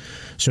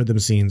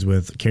scenes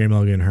with Carey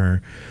Mulligan and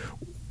her,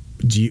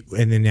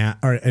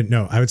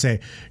 I would say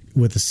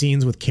with the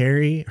scenes with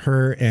Carey,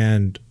 her,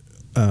 and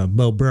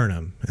Bo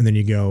Burnham, and then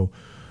you go,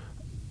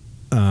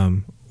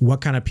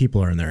 what kind of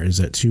people are in there? Is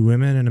it 2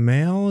 women and a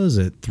male? Is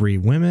it 3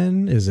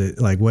 women? Is it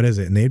like, what is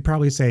it? And they'd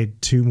probably say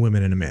 2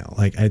 women and a male.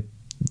 Like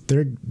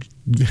they're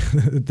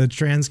the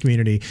trans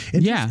community.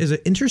 Is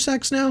it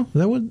intersex now? Is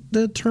that what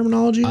the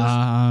terminology is?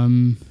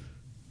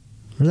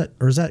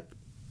 Or is that?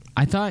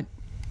 I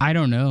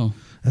don't know.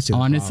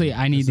 Honestly,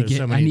 I need to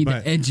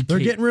educate. They're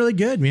getting really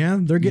good,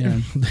 man. They're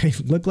getting. They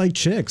look like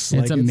chicks.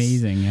 It's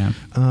amazing, yeah.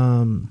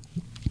 And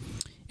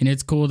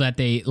it's cool that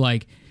they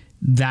like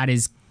that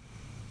is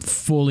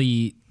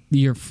fully.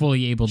 You're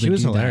fully able to. She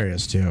was do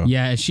hilarious that. too.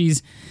 Yeah,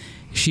 she's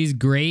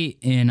great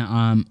in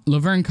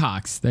Laverne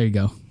Cox. There you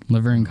go.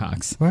 Laverne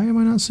Cox. Why am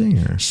I not seeing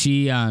her?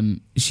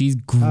 She's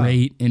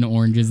great in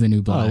Orange is the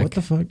New Black. Oh, what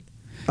the fuck?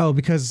 Oh,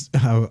 because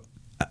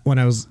when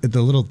I was at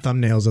the little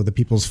thumbnails of the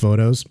people's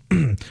photos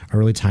are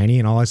really tiny,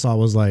 and all I saw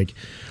was like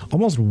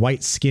almost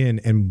white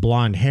skin and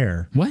blonde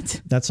hair.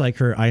 What? That's like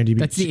her IMDb.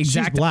 That's the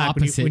exact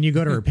opposite. When you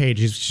go to her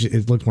page,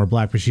 it looks more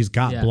black, but she's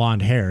got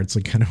blonde hair. It's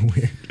like kind of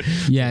weird.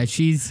 Yeah,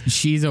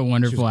 she's a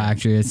wonderful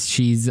actress.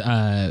 She's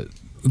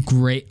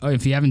great.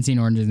 If you haven't seen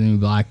Orange is the New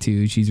Black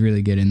too, she's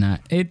really good in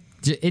that.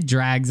 It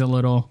drags a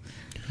little,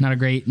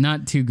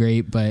 not too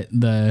great, but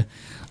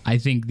I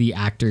think the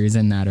actors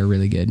in that are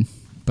really good.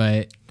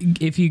 But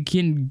if you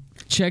can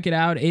check it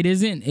out, you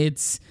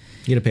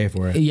gotta pay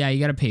for it. Yeah, you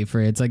gotta pay for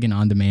it. It's like an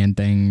on-demand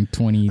thing,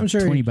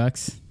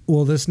 $20.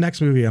 Well, this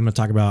next movie I'm going to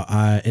talk about,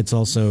 it's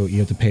also, you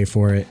have to pay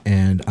for it,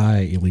 and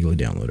I illegally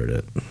downloaded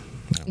it.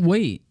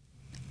 Wait,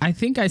 I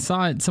think I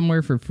saw it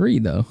somewhere for free,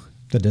 though.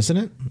 The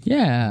Dissident?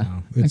 Yeah. No,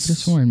 I could have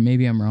sworn.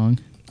 Maybe I'm wrong.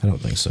 I don't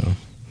think so.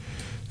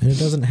 And it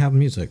doesn't have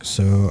music,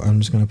 so I'm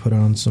just going to put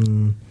on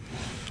some...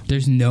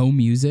 There's no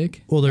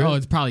music? Well,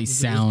 it's probably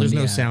sound. There's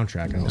no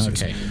soundtrack.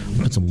 Okay. I'll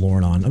put some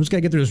Lorne on. I'm just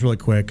going to get through this really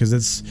quick because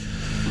it's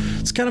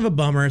kind of a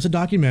bummer. It's a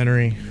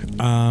documentary.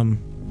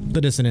 The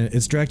Dissident.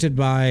 It's directed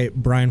by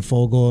Brian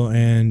Fogel,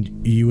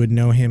 and you would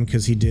know him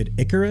because he did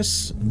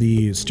Icarus,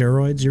 the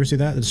steroids. You ever see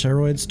that? The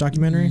steroids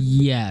documentary?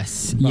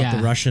 Yes. About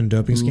the Russian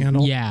doping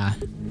scandal? Yeah.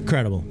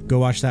 Incredible. Go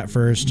watch that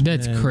first.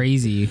 That's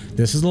crazy.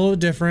 This is a little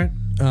different.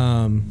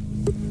 A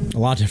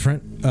lot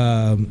different.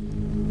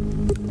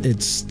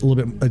 It's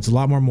a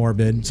lot more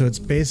morbid. So it's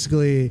about,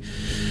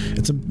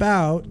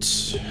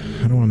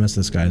 I don't want to miss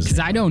this guy's name. Because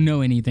I don't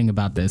know anything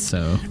about this,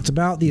 so. It's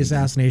about the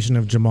assassination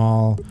of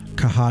Jamal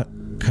Khashoggi.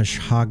 I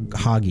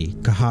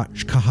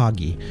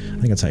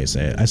think that's how you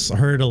say it. I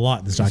heard it a lot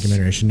in this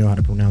documentary. I should know how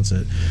to pronounce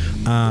it.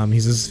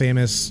 He's this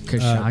famous...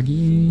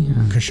 Khashoggi?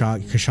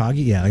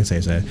 Khashoggi? Yeah, I think that's how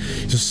you say it.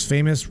 He's this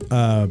famous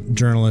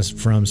journalist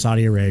from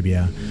Saudi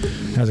Arabia.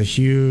 Has a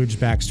huge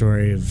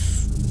backstory of...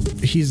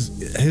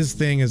 His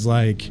thing is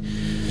like...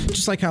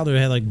 Just like how they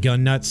had like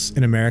gun nuts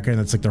in America, and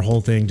that's like their whole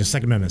thing. Just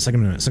Second Amendment.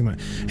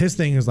 His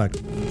thing is like...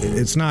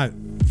 It's not...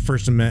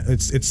 First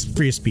Amendment, it's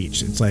free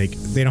speech. It's like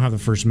they don't have the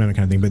First Amendment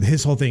kind of thing, but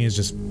his whole thing is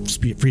just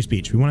free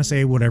speech. We want to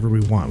say whatever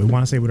we want. Wait,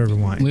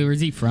 where's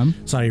he from?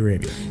 Saudi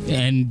Arabia.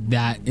 And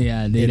that,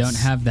 they don't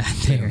have that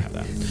there. They don't have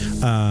that.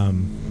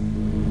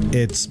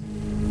 It's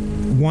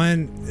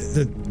one.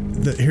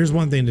 Here's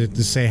one thing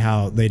to say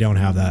how they don't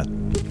have that.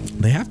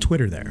 They have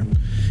Twitter there,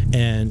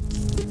 and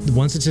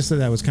one statistic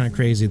that was kind of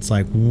crazy. It's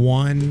like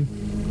what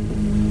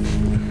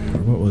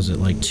was it?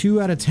 Like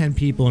 2 out of 10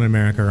 people in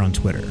America are on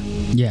Twitter.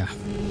 Yeah.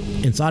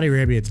 In Saudi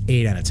Arabia, it's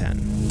 8 out of 10.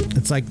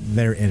 It's like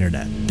their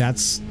internet.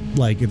 That's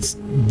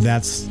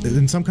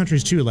in some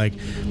countries too. Like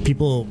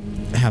people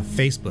have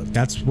Facebook.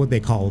 That's what they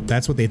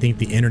think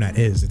the internet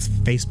is. It's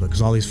Facebook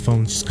because all these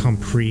phones just come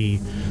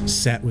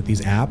pre-set with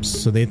these apps.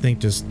 So they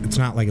think it's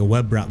not like a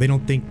web browser. They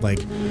don't think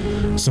like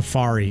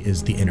Safari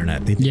is the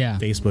internet. They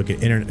think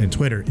Facebook and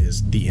Twitter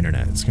is the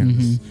internet. It's kind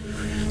of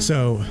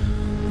so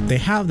they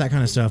have that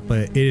kind of stuff,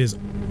 but it is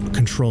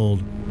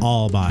controlled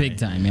all by big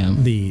time, yeah.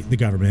 the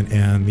government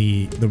and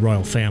the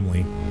royal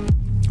family.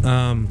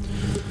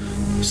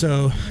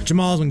 So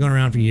Jamal's been going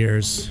around for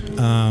years.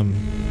 And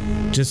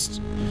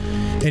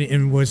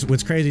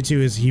what's crazy too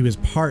is he was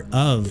part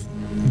of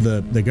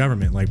the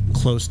government, like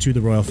close to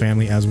the royal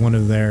family as one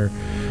of their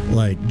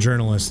like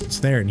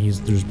journalists there, and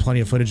there's plenty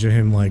of footage of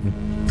him like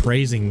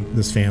praising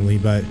this family,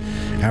 but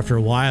after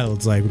a while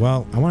it's like,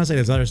 well, I want to say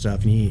this other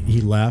stuff, and he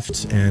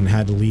left and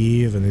had to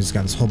leave, and he's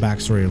got this whole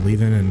backstory of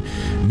leaving and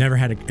never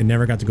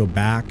got to go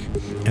back.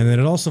 And then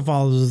it also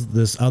follows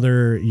this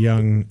other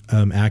young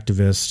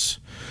activist,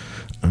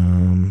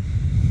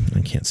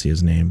 I can't see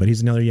his name, but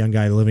he's another young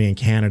guy living in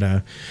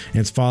Canada, and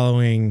it's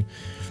following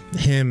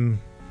him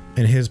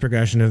and his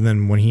progression, and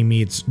then when he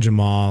meets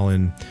Jamal,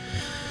 and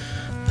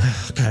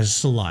guys,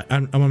 it's a lot.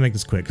 I'm gonna make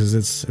this quick because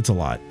it's a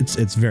lot.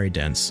 It's very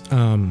dense.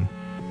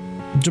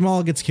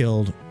 Jamal gets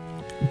killed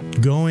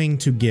going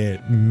to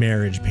get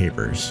marriage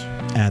papers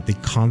at the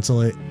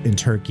consulate in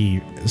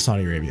Turkey,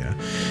 Saudi Arabia.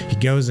 He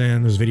goes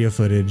in, there's video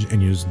footage,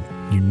 and you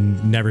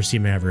never see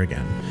him ever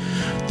again.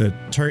 The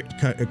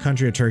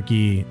country of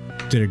Turkey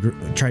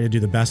tried to do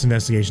the best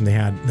investigation they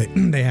had.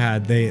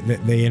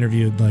 They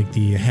interviewed like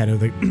the head of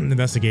the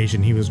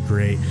investigation. He was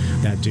great,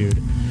 that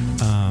dude.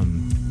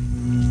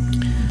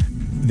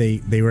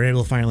 They were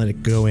able to finally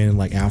go in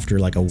like after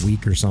like a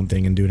week or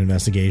something and do an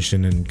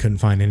investigation and couldn't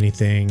find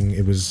anything.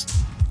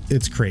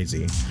 It's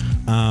crazy.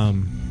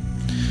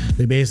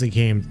 They basically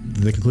came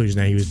to the conclusion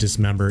that he was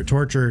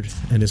tortured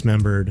and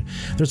dismembered.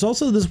 There's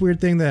also this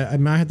weird thing that I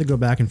might have to go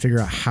back and figure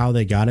out how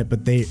they got it, but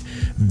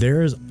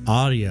there's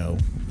audio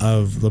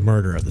of the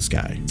murder of this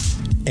guy,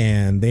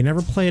 and they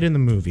never play it in the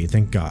movie,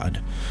 thank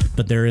God,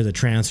 but there is a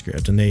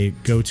transcript, and they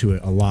go to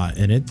it a lot,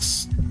 and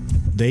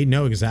they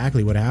know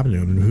exactly what happened to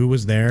him and who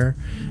was there,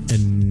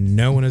 and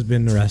no one has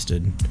been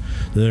arrested.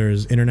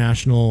 There's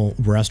international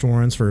arrest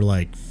warrants for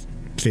like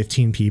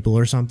 15 people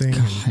or something.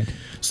 God.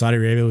 Saudi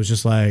Arabia was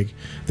just like,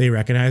 they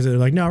recognize it. They're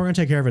like, no, we're gonna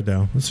take care of it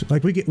though. It's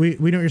like we know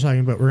what you're talking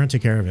about. We're gonna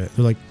take care of it.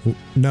 They're like,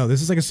 no,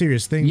 this is like a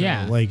serious thing.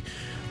 Yeah, though. Like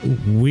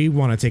we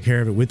want to take care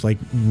of it with like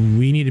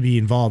we need to be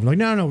involved. Like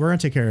no, we're gonna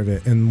take care of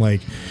it. And like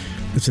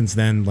since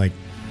then, like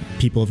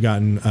people have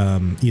gotten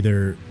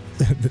either.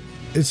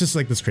 It's just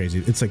like this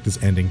crazy. It's like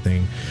this ending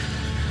thing.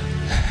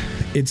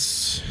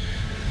 It's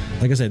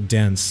like I said,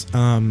 dense.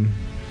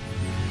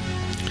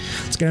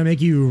 It's gonna make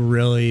you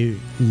really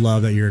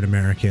love that you're an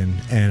American,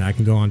 and I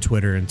can go on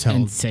Twitter and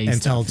tell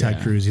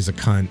Ted Cruz he's a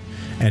cunt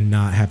and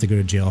not have to go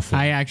to jail for it.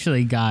 I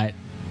actually got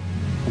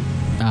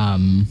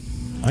I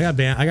got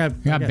banned. I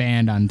got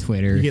banned on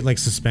Twitter. You get like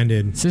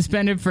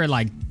suspended for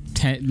like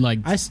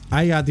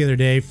I got the other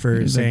day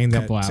for saying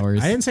that. Couple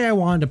hours. I didn't say I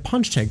wanted to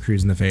punch Ted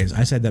Cruz in the face.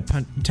 I said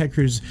that Ted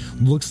Cruz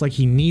looks like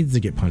he needs to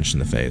get punched in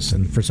the face,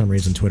 and for some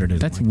reason Twitter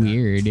didn't. That's like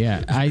weird. That.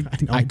 Yeah,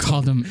 I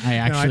called him.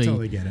 I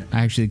totally get it.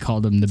 I actually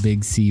called him the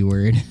big C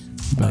word.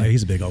 But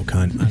he's a big old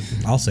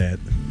cunt. I'll say it.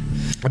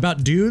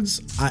 About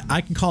dudes,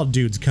 I can call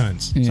dudes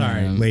cunts. Yeah.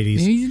 Sorry,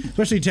 ladies,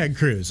 especially Ted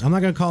Cruz. I'm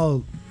not gonna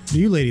call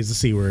you ladies the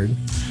C word.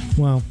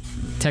 Well,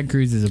 Ted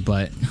Cruz is a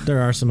butt.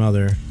 There are some in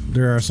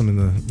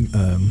the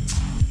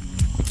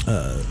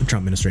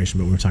Trump administration,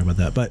 but we were talking about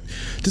that. But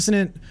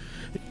Dissident,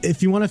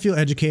 if you want to feel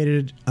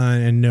educated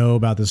and know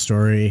about this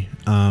story,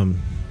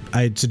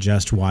 I'd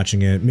suggest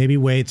watching it. Maybe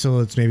wait till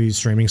it's maybe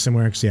streaming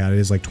somewhere, because it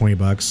is like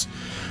 $20,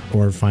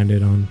 or find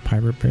it on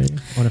Pirate Bay,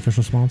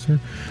 unofficial sponsor.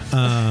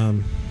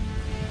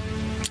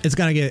 It's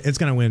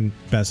gonna win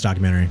best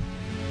documentary.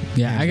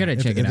 Yeah, I gotta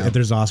check it out. If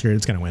there's Oscar,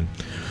 it's gonna win.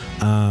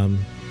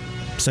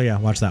 So yeah,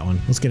 watch that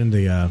one. Let's get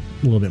into a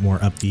little bit more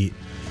upbeat,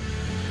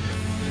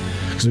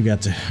 because we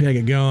gotta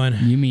get going.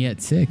 You me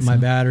at 6. My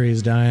battery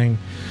is dying.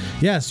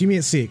 Yes, you me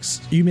at 6.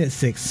 You me at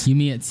 6. You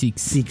me at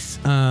 6. 6.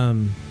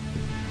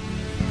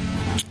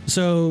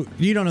 So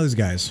you don't know these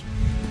guys?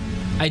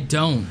 I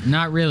don't.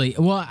 Not really.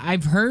 Well,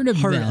 I've heard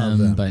of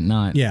them, but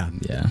not. Yeah.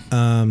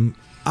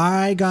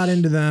 I got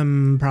into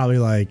them probably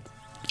like.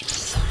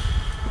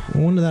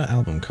 When did that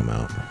album come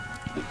out?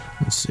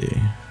 Let's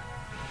see.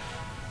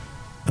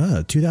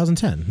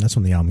 2010. That's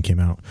when the album came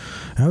out.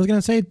 I was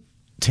gonna say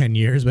 10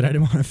 years, but I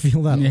didn't want to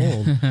feel that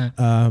old.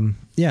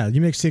 Yeah,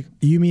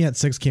 You Me at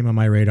 6 came on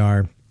my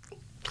radar.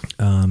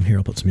 Here,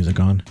 I'll put some music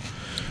on.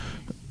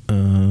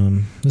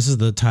 This is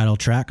the title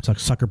track. It's like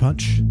Sucker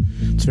Punch.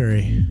 It's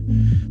very.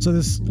 So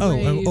this.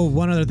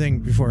 One other thing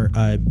before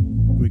I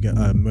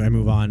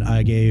move on.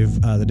 I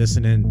gave the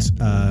Dissident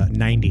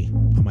 90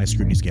 on my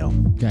scrutiny scale.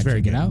 It's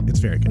very good. It's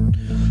very good.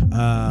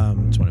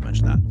 Just want to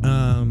mention that.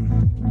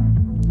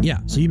 Yeah.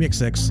 So you make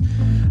 6.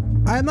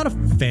 I'm not a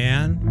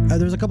fan.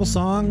 There's a couple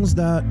songs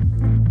that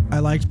I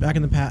liked back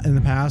in the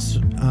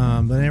past, but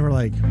I never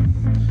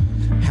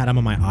had them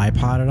on my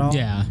iPod at all.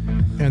 Yeah.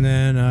 And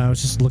then I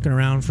was just looking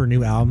around for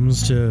new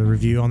albums to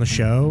review on the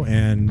show,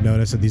 and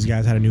noticed that these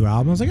guys had a new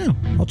album. I was like, oh,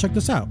 I'll check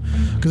this out,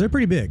 because they're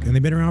pretty big and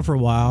they've been around for a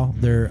while.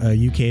 They're a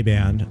UK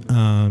band.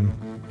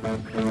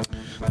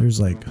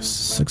 There's like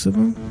 6 of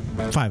them,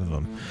 5 of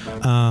them.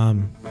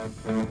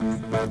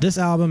 This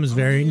album is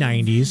very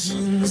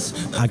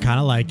 90s. I kind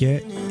of like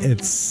it.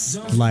 It's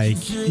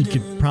like, you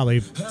could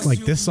probably like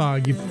this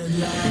song, you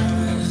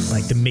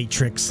like The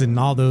Matrix and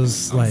all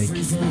those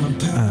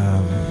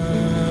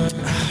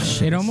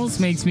it almost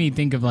makes me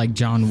think of like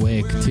John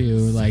Wick too,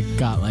 like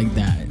got like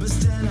that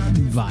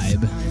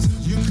vibe.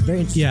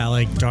 Very, yeah,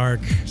 like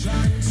dark,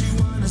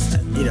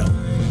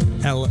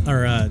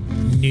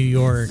 New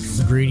York,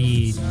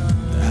 gritty,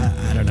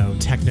 I don't know,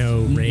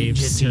 techno rave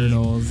scene.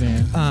 Turtles,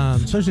 yeah.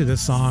 Especially this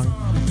song.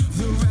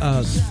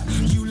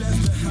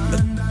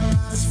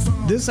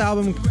 This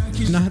album,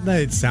 not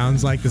that it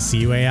sounds like the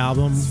Seaway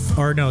album,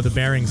 or no, the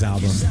Bearings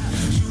album.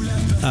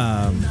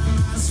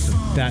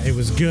 That it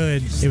was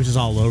good. It was just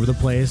all over the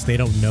place. They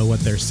don't know what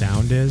their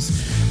sound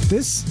is.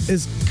 This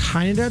is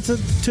kind of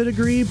to a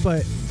degree,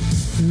 but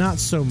not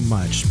so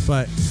much.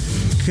 But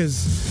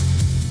because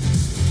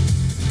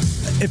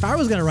if I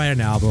was going to write an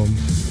album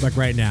like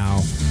right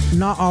now,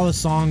 not all the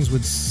songs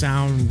would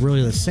sound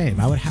really the same.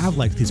 I would have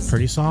like these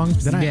pretty songs,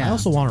 but then I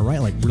also want to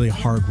write like really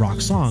hard rock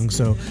songs.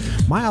 So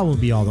my album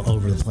would be all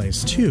over the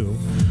place too.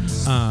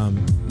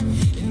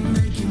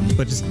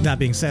 But just that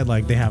being said,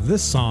 like they have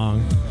this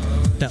song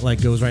that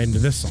like goes right into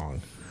this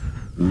song.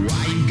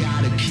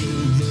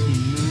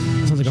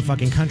 Sounds like a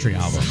fucking country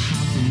album.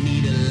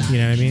 You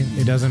know what I mean?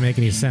 It doesn't make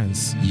any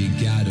sense.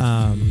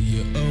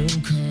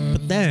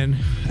 But then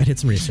I did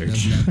some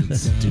research.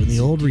 Doing the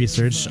old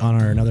research on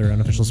our another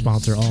unofficial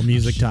sponsor,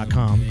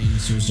 allmusic.com,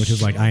 which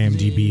is like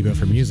IMDb but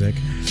for music.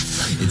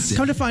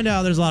 Come to find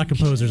out, there's a lot of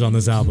composers on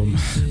this album.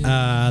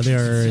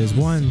 There is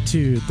 1,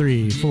 2,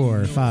 3,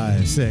 4,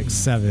 5, 6,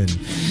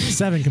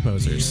 7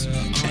 composers.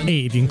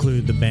 8 if you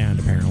include the band,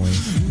 apparently.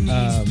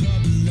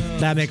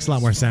 That makes a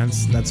lot more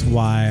sense. That's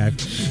why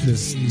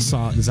this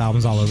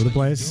album's all over the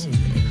place.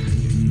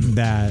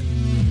 That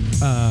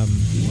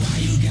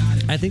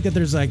I think that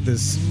there's like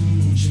this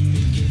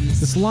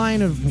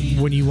line of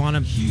when you want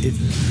to,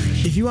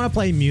 if you want to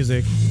play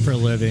music for a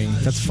living,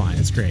 that's fine,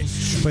 it's great.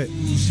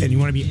 And you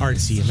want to be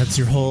artsy, and that's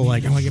your whole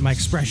like, I want to get my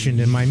expression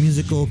and my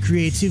musical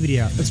creativity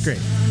out. That's great.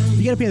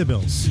 You got to pay the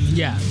bills.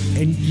 Yeah.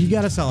 And you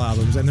got to sell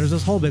albums, and there's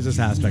this whole business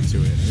aspect to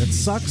it. And it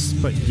sucks,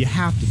 but you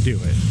have to do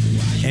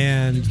it.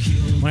 And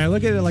when I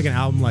look at it like an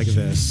album like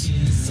this,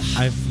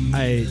 I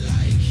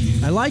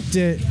liked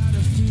it.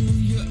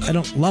 I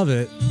don't love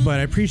it, but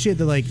I appreciate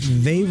that like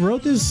they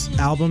wrote this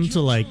album to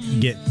like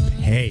get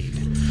paid,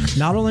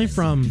 not only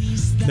from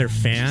their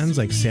fans,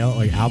 like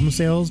album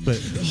sales,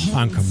 but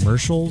on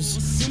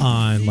commercials,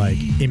 on like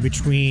in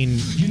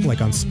between,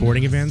 like on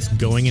sporting events,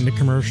 going into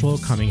commercial,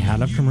 coming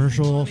out of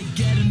commercial,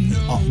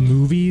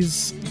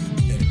 movies,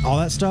 all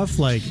that stuff,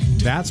 like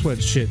that's what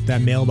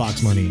that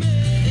mailbox money.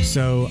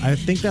 So I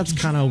think that's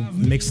kind of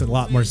makes a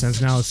lot more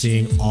sense now,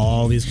 seeing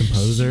all these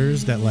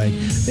composers that like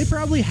they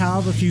probably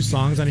have a few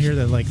songs on here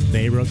that like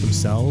they wrote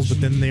themselves,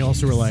 but then they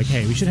also were like,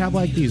 hey, we should have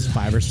like these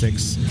 5 or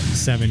 6,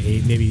 7,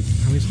 8, maybe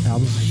how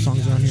many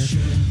songs are on here?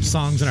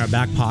 Songs in our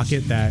back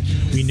pocket that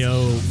we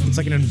know it's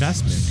like an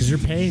investment because you're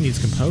paying these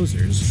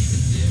composers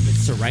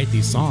to write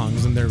these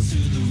songs, and they're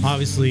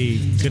obviously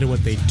good at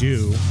what they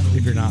do.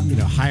 If you're not,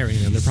 hiring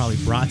them, they're probably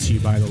brought to you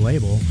by the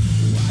label.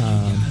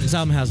 This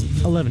album has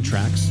 11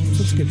 tracks,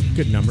 so it's a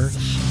good number.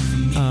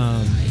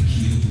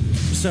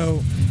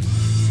 So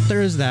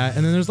there is that,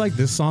 and then there's like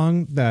this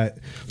song that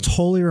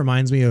totally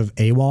reminds me of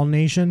AWOL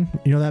Nation.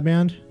 You know that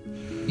band?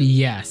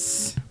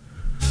 Yes.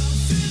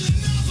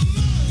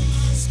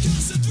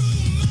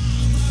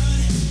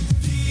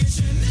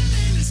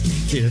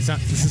 Dude,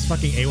 this is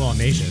fucking AWOL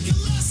Nation.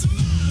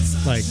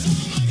 Like,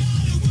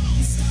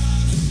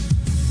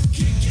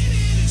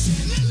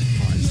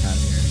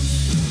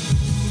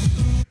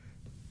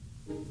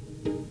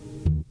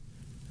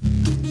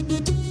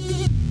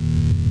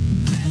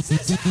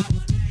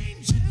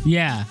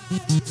 yeah,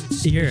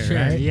 you hear it, sure,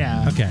 right?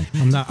 Yeah. Okay,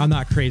 I'm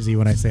not crazy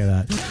when I say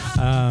that,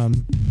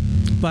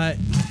 but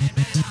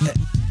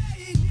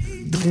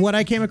what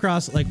I came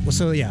across, like,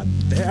 so yeah,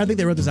 I think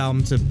they wrote this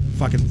album to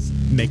fucking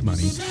make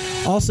money.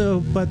 Also,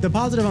 but the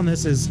positive on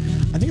this is,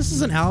 I think this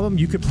is an album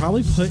you could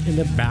probably put in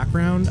the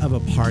background of a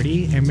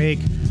party and make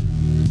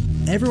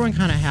everyone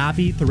kind of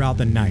happy throughout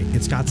the night.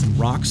 It's got some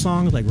rock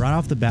songs, like right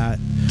off the bat.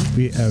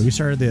 We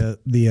started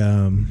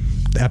the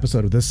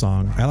episode with this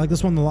song. I like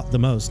this one the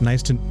most.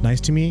 Nice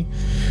to me.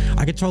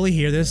 I could totally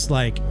hear this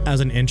like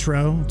as an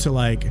intro to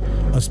like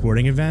a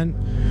sporting event.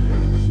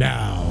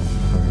 Now,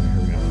 here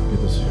we go.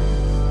 Get this.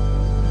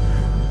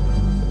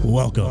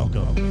 Welcome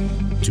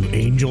to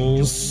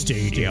Angels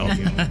Stadium.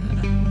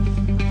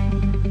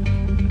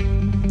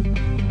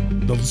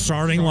 The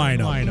starting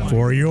lineup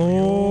for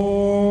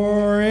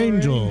your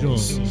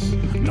Angels.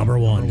 Number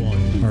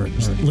 1, or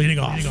leading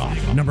off,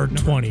 number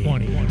 20,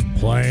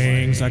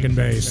 playing second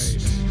base,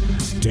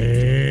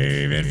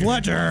 David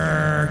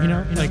Fletcher.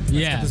 Like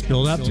this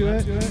build up to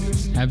it.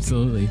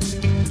 Absolutely,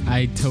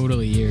 I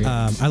totally hear it.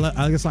 I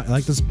like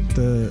this.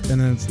 And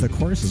then the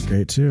chorus is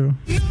great too.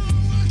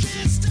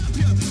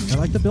 I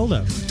like the build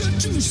up,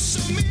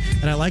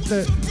 and I like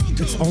that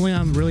it's only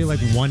on really like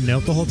one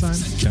note the whole time.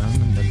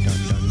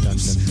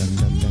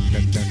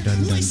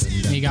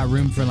 You got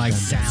room for like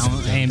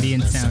sound,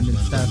 ambient sound and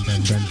stuff.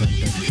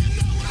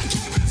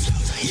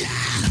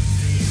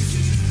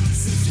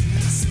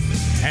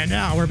 And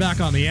now we're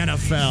back on the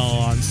NFL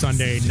on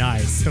Sunday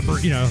night.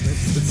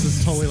 This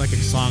is totally like a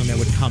song that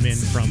would come in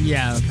from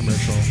a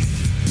commercial.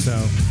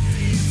 So,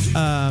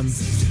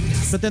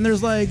 but then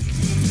there's like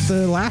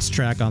the last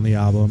track on the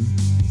album.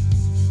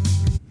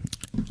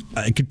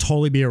 It could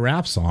totally be a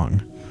rap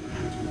song.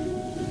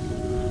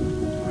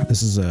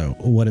 This is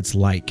What It's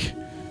Like.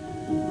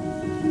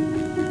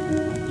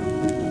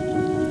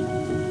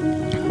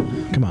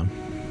 Come on.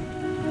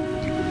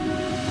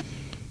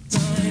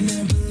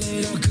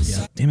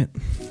 Yeah, damn it.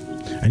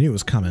 I knew it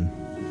was coming.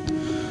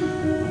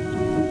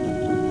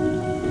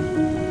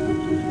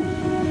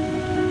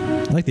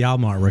 I like the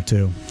album artwork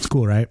too. It's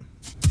cool, right?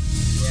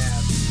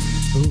 Yeah.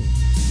 Ooh.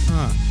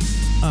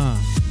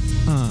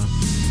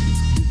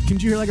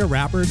 Can't you hear like a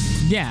rapper?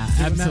 Yeah,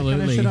 absolutely. That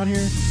kind of shit on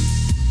here?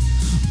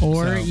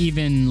 Or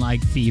even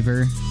like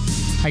Fever.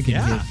 I could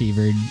hear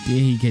Fever.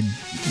 He could.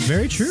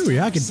 Very true.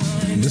 Yeah,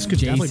 this could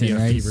Jason, definitely be a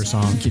right? Fever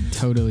song. Could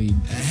totally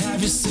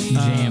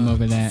jam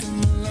over that.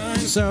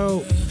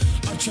 So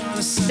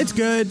it's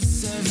good.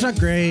 It's not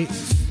great.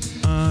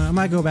 I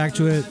might go back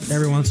to it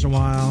every once in a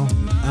while.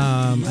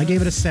 I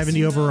gave it a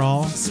 70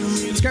 overall.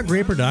 It's got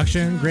great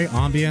production, great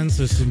ambience.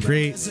 There's some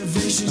great.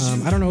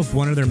 I don't know if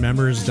one of their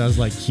members does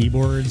like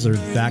keyboards or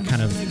that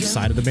kind of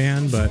side of the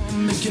band, but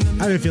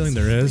I have a feeling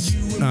there is.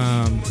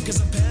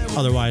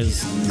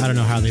 Otherwise, I don't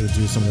know how they would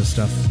do some of this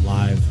stuff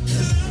live.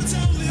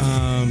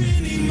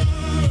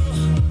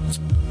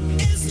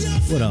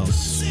 What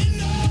else?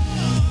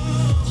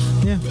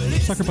 Yeah,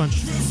 Sucker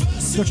Punch.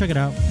 Go check it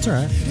out. It's all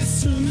right.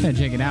 Yeah,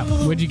 check it out.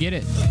 Where'd you get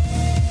it?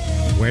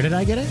 Where did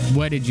I get it?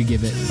 What did you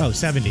give it? Oh,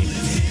 70. I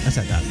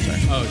said that. Sorry.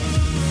 Oh,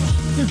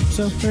 yeah.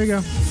 So there you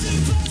go.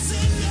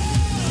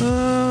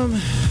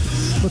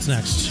 What's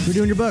next? We're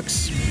doing your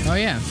books. Oh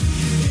yeah.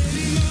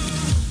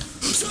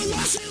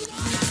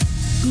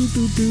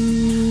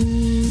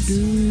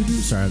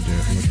 Sorry, I'm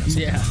looking at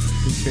something. Yeah,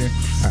 for sure. All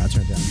right, I'll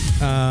turn it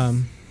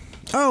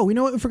down. We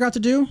know what we forgot to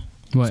do?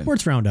 What?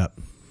 Sports Roundup.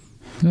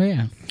 Oh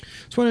yeah.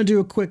 Just want to do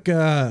a quick.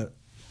 I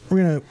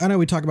know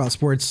we talk about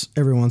sports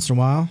every once in a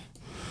while.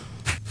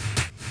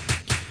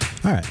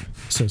 All right,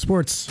 so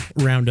Sports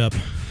Roundup.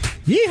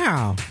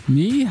 Yeehaw!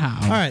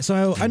 Yeehaw! All right,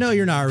 so I know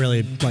you're not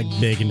really like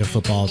big into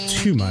football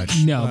too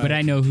much. No, but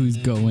I know who's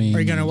going. Are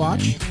you gonna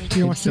watch? You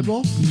gonna watch Super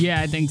Bowl?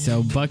 Yeah, I think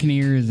so.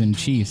 Buccaneers and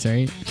Chiefs,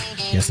 right?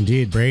 Yes,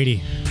 indeed.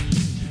 Brady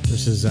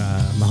versus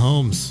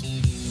Mahomes.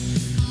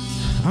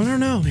 I don't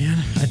know, man.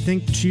 I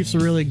think the Chiefs are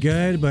really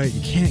good, but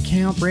you can't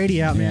count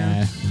Brady out,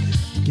 man.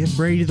 give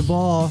Brady the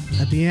ball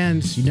at the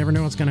end. You never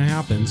know what's going to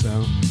happen.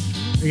 So,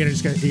 you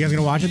guys going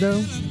to watch it though?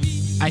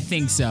 I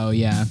think so.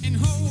 Yeah.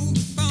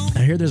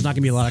 I hear there's not going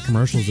to be a lot of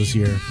commercials this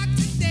year.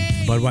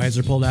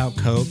 Budweiser pulled out.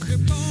 Coke.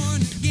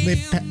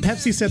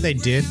 Pepsi said they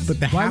did, but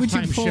the Why would you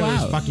halftime pull show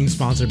out? is fucking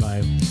sponsored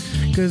by,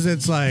 because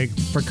it's like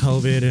for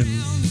COVID and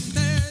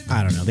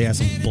I don't know. They had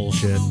some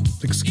bullshit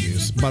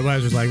excuse.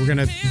 Budweiser's like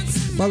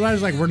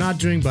we're not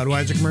doing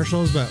Budweiser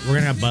commercials, but we're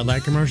gonna have Bud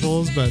Light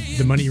commercials. But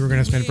the money we're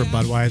gonna spend for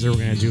Budweiser, we're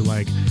gonna do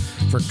like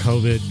for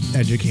COVID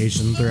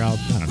education throughout.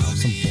 I don't know,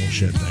 some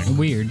bullshit thing.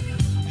 Weird.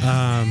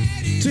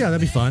 So yeah, that'll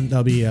be fun.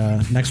 That'll be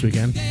next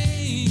weekend.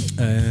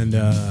 And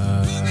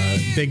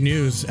big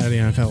news out of the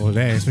NFL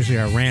today, especially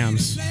our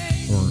Rams,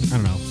 or I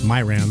don't know,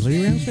 my Rams. Are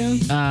you a Rams fan?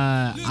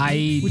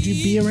 Would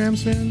you be a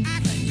Rams fan?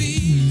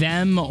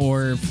 Them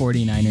or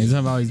 49ers.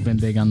 I've always been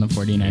big on the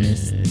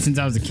 49ers since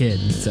I was a kid.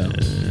 So, all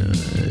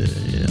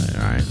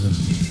right.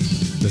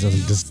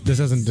 This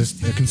doesn't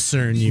just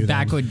concern you.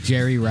 Back then. with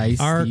Jerry Rice.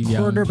 Our Steve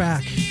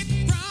quarterback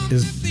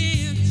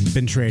has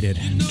been traded.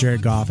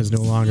 Jared Goff is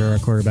no longer our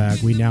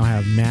quarterback. We now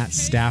have Matt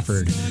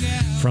Stafford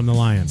from the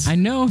Lions. I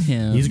know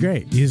him. He's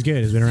great. He's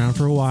good. He's been around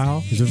for a while.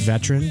 He's a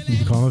veteran. You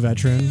can call him a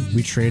veteran.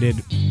 We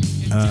traded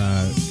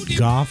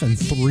Goff and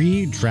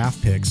 3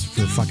 draft picks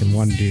for fucking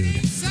one dude.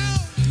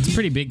 It's a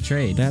pretty big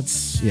trade.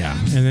 That's, yeah.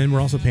 And then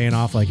we're also paying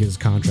off like his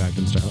contract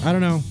and stuff. I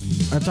don't know.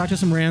 I've talked to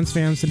some Rams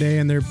fans today,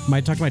 and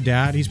I talked to my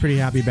dad. He's pretty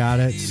happy about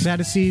it. Sad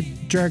to see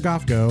Jared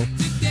Goff go.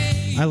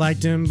 I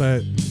liked him,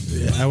 but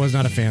I was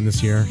not a fan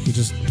this year.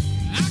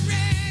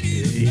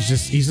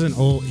 He's an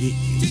old,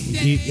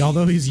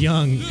 although he's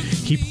young,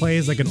 he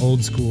plays like an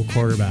old school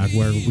quarterback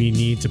where we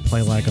need to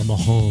play like a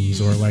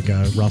Mahomes or like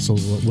a Russell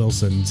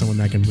Wilson, someone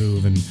that can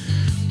move, and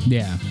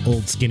yeah,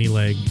 old skinny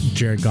leg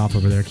Jared Goff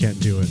over there can't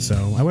do it.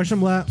 So I wish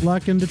him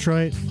luck in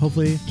Detroit.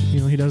 Hopefully,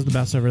 he does the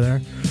best over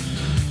there.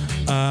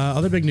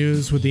 Other big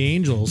news with the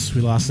Angels,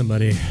 we lost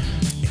somebody,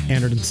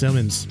 Anderson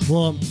Simmons.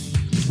 Well,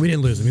 we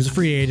didn't lose him. He was a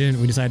free agent.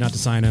 We decided not to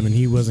sign him, and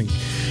he wasn't going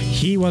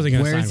to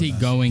sign. Where is he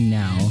going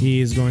now? He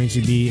is going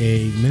to be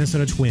a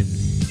Minnesota Twin,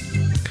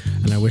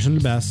 and I wish him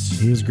the best.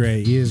 He is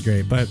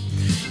great, but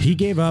he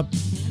gave up.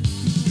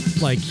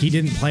 Like, he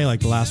didn't play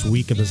like the last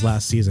week of his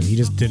last season. He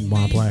just didn't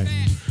want to play.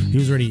 He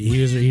was ready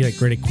to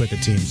quit the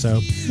team.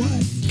 So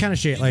kind of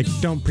shit. Like,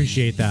 don't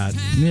appreciate that.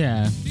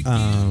 Yeah.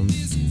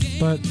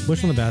 But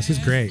wish him the best. He's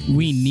great.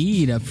 We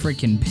need a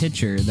freaking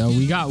pitcher, though.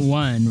 We got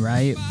one,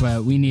 right?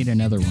 But we need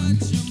another one.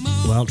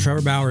 Well,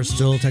 Trevor Bauer is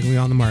still technically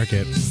on the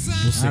market. We'll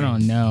see. I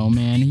don't know,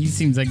 man. He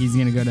seems like he's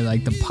gonna go to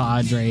like the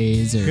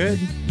Padres or good.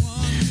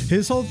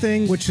 His whole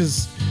thing, which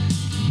is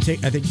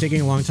I think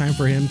taking a long time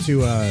for him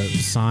to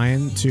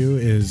sign to,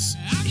 is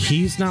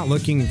he's not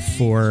looking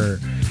for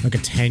like a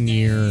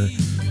 10-year,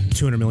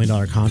 $200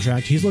 million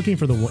contract. He's looking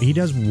for he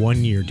does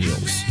 1-year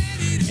deals,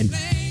 and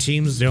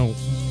teams don't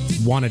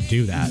want to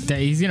do that.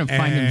 He's gonna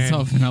find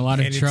himself in a lot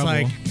of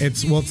trouble.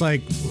 It's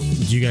like,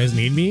 do you guys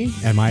need me?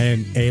 Am I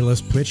an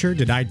A-list pitcher?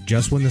 Did I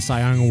just win the Cy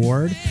Young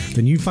Award?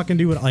 Then you fucking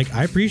do it. Like,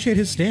 I appreciate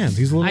his stance.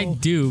 He's a little. I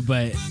do,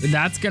 but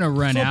that's gonna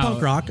run out.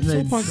 Punk rock.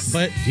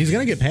 But he's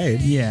gonna get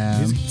paid.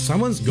 Yeah,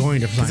 someone's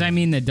going to. Because I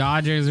mean, the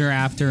Dodgers are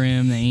after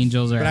him, the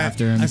Angels are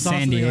after him, I saw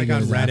San Diego like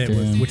on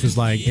Reddit, which was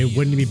like, it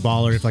wouldn't be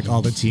baller if like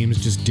all the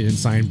teams just didn't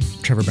sign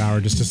Trevor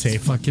Bauer just to say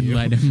fucking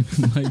let him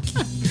like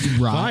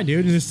rock. Fine,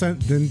 dude.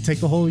 Then take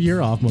the whole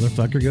year off,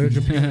 motherfucker. Go to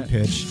Japan and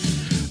pitch.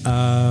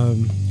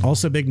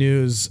 Also, big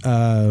news.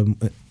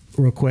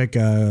 Real quick,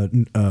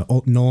 Nolan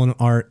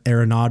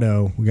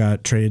Arenado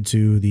got traded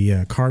to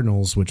the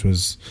Cardinals,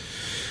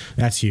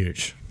 that's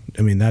huge.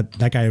 I mean,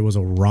 that guy was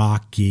a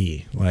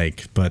Rocky,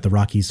 but the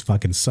Rockies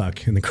fucking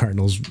suck, and the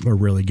Cardinals are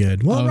really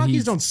good. Well, the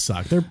Rockies don't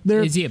suck.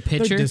 They're is he a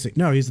pitcher?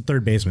 No, he's a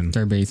third baseman.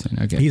 Third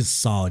baseman. Okay, he's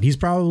solid. He's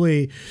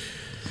probably.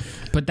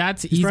 But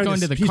he's going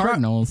to the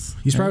Cardinals.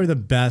 He's probably the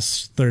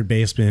best third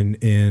baseman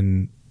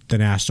in the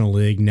National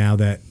League now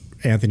that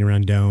Anthony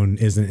Rendon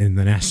isn't in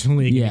the National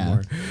League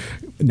anymore.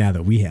 Now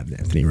that we have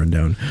Anthony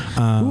Rendon.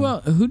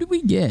 Who did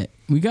we get?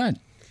 We got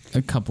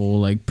a couple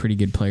like pretty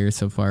good players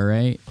so far,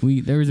 right?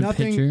 There was a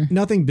pitcher.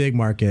 Nothing big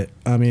market.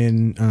 I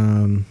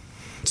mean,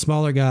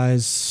 smaller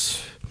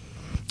guys.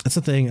 That's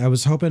the thing. I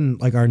was hoping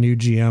like our new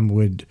GM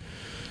would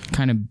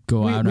kind of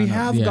go out. We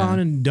have gone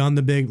and done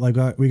the big, like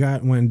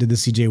went and did the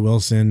CJ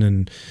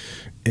Wilson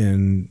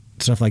and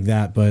stuff like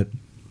that, but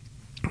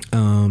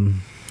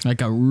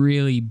like a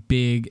really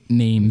big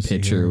name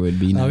pitcher would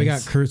be nice. We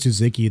got Kurt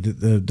Suzuki,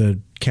 the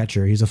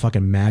catcher. He's a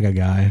fucking MAGA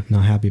guy.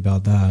 Not happy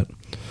about that.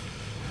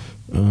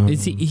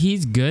 Is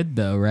he's good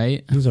though,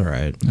 right? He's all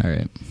right. All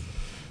right.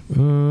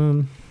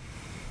 I'm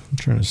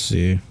trying to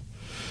see.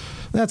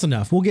 That's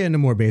enough. We'll get into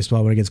more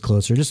baseball when it gets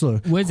closer. Just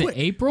was it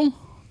April?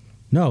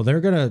 No, they're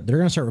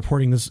gonna start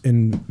reporting this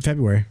in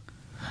February.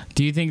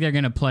 Do you think they're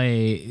gonna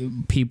play?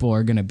 People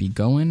are gonna be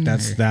going.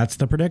 That's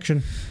the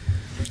prediction.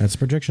 That's the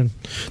prediction.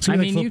 I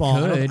mean,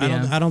 football. You could.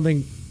 I don't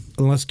think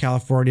unless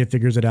California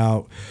figures it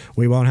out,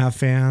 we won't have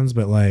fans.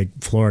 But like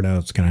Florida,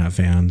 it's gonna have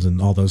fans,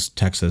 and all those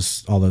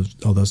Texas, all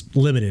those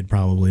limited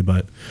probably,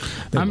 but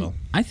they will.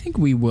 I think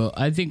we will.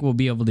 I think we'll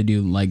be able to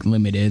do like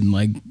limited and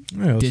like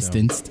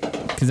distanced,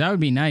 because that would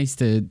be nice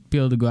to be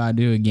able to go out and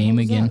do a game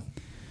again. That?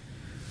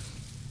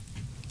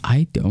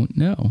 I don't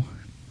know.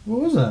 What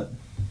was that?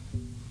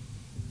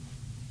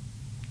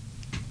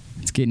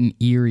 It's getting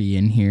eerie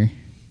in here.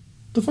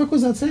 The fuck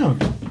was that sound?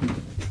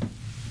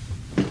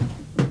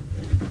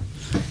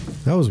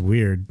 That was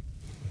weird.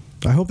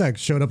 I hope that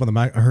showed up on the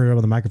mic. I heard it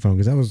on the microphone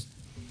because that was.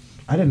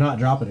 I did not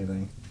drop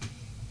anything.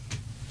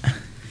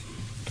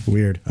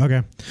 Weird.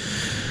 Okay.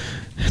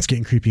 It's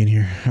getting creepy in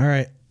here. All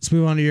right. Let's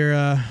move on to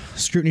your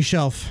scrutiny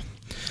shelf.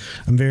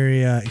 I'm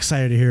very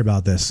excited to hear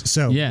about this.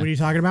 So, What are you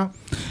talking about?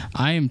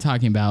 I am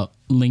talking about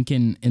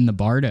Lincoln in the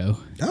Bardo.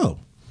 Oh.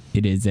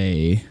 It is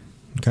a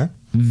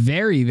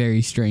very,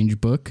 very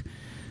strange book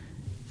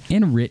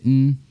and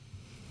written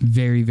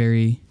very,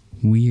 very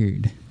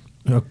weird.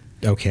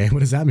 Okay. What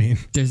does that mean?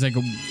 There's like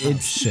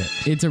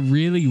it's a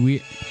really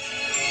weird.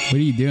 What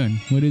are you doing?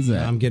 What is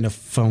that? I'm getting a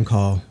phone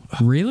call.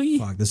 Really?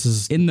 Fuck, this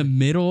is in the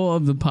middle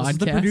of the podcast. This is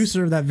the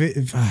producer of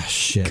that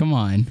shit. Come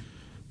on.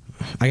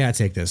 I gotta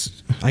take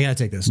this.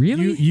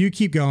 Really? You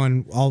keep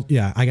going.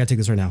 I gotta take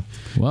this right now.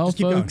 Well,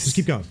 just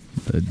keep going.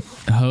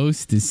 The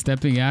host is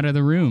stepping out of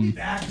the room.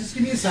 Back. Just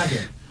give me a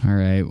second. All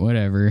right,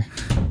 whatever.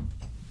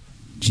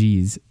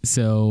 Jeez.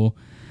 So,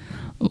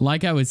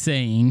 like I was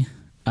saying,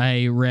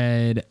 I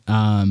read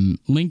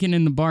Lincoln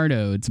in the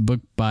Bardo. It's a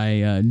book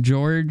by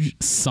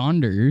George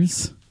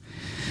Saunders.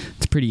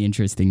 It's a pretty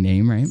interesting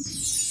name, right?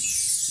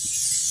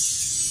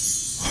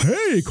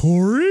 Hey,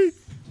 Corey.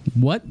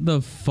 What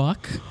the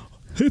fuck?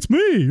 It's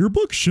me, your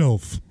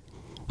bookshelf.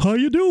 How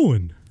you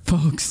doing?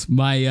 Folks,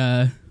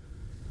 my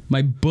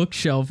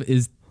bookshelf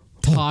is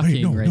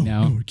talking right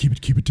now. No,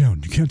 keep it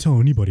down. You can't tell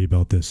anybody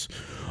about this.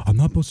 I'm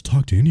not supposed to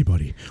talk to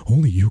anybody.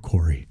 Only you,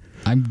 Corey.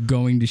 I'm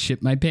going to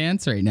shit my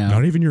pants right now.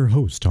 Not even your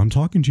host. I'm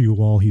talking to you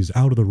while he's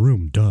out of the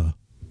room. Duh.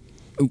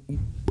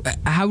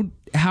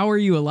 How are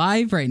you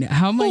alive right now?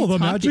 How am I the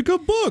magic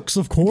of books,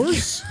 of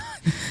course.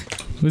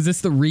 Was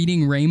this the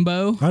reading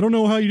rainbow? I don't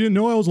know how you didn't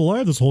know I was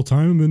alive this whole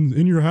time. I've been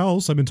in your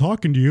house. I've been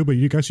talking to you, but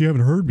you guys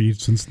haven't heard me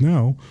since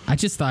now. I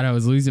just thought I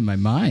was losing my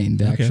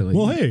mind, actually.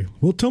 Well, hey.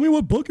 Well, tell me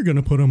what book you're going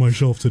to put on my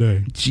shelf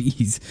today.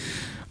 Jeez.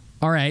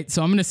 All right,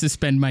 so I'm going to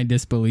suspend my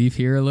disbelief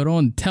here a little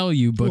and tell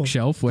you,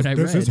 bookshelf, what I read.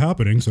 This is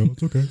happening, so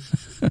it's okay.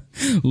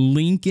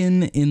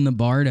 Lincoln in the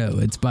Bardo.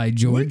 It's by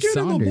George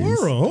Saunders. Lincoln in the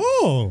Bardo.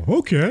 Oh,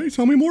 okay.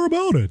 Tell me more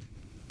about it.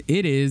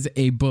 It is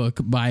a book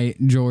by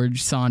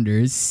George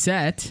Saunders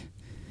set...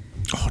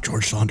 Oh,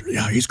 George Saunders.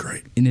 Yeah, he's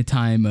great. In a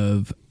time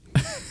of...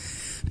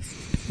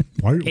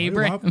 Why are you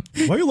laughing?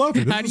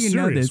 How do you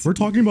know this? We're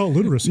talking about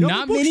literacy.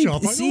 Not many. I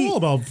know all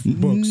about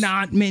books.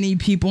 Not many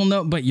people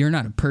know, but you're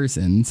not a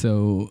person,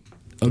 so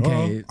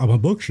okay. I'm a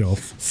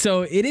bookshelf.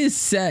 So it is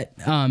set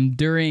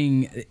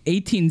during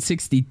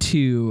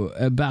 1862,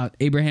 about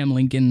Abraham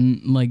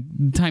Lincoln, like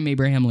the time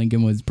Abraham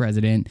Lincoln was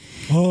president.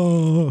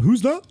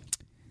 Who's that?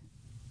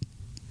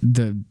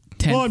 The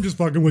 10th. I'm just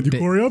fucking with you,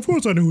 Corey. Of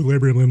course I know who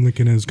Abraham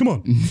Lincoln is. Come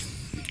on.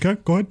 Okay,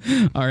 go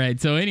ahead. All right.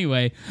 So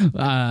anyway,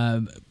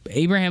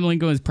 Abraham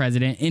Lincoln was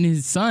president, and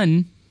his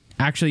son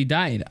actually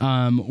died.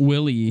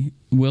 Willie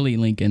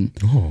Lincoln.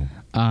 Oh.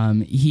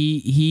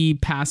 He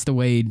passed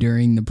away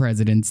during the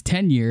president's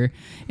tenure,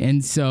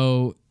 and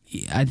so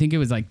I think it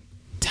was like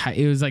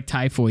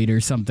typhoid or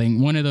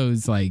something. One of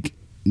those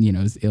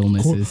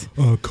illnesses.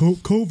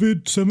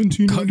 COVID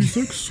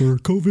 1796 or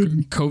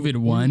COVID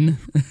 1.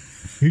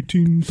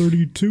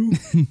 1832?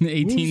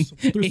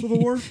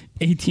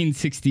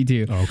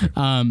 1862. Oh, okay.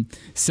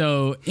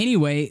 So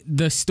anyway,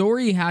 the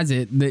story has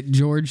it that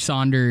George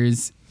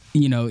Saunders,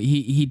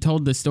 he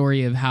told the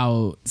story of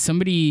how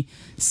somebody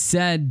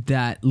said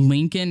that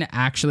Lincoln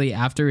actually,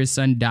 after his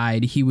son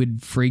died, he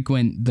would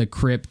frequent the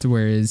crypt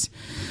where his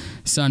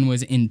son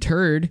was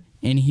interred,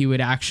 and he would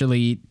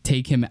actually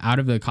take him out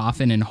of the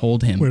coffin and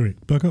hold him.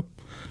 Wait, back up.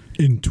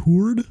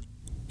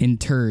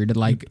 Interred,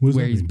 like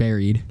where he's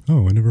buried.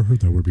 Oh, I never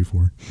heard that word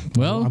before.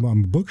 Well, I'm a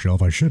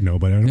bookshelf. I should know,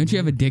 but I don't. Don't you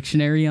have a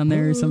dictionary on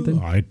there or something?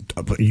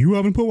 But you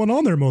haven't put one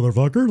on there,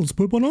 motherfucker. Let's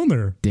put one on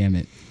there. Damn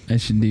it! I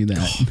should do that.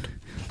 God.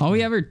 All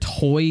we have are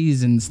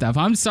toys and stuff.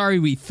 I'm sorry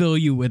we fill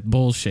you with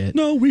bullshit.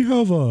 No, we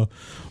have an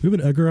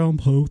Edgar Allan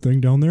Poe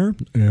thing down there,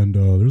 and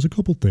there's a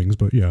couple things,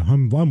 but yeah,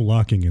 I'm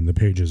lacking in the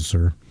pages,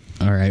 sir.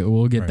 All right,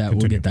 we'll get that. Continue.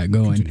 We'll get that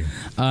going.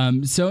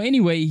 So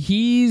anyway,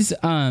 he's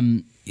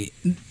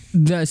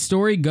the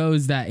story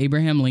goes that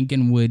Abraham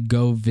Lincoln would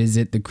go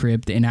visit the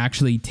crypt and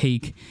actually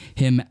take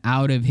him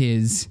out of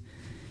his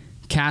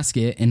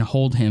casket and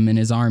hold him in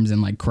his arms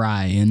and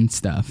cry and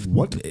stuff.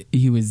 What?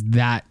 He was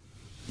that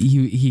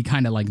he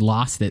kind of like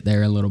lost it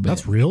there a little bit.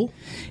 That's real?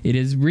 It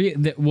is real.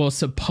 Well,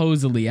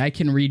 supposedly. I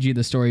can read you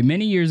the story.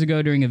 Many years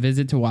ago, during a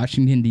visit to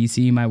Washington,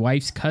 D.C., my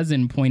wife's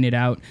cousin pointed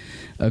out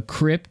a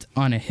crypt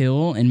on a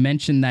hill and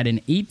mentioned that in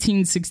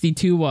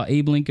 1862, while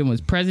Abe Lincoln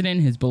was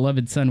president, his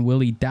beloved son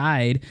Willie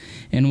died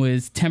and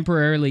was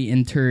temporarily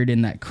interred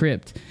in that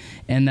crypt,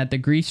 and that the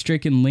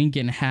grief-stricken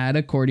Lincoln had,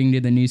 according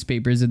to the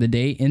newspapers of the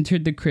day,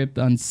 entered the crypt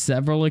on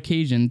several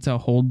occasions to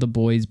hold the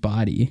boy's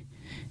body.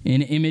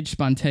 An image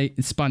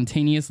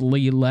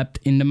spontaneously leapt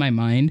into my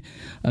mind,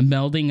 a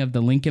melding of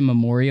the Lincoln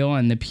Memorial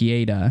and the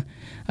Pieta.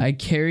 I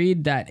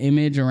carried that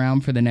image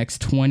around for the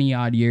next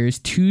 20-odd years,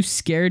 too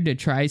scared to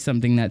try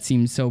something that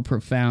seemed so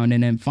profound.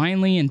 And then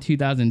finally, in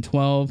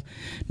 2012,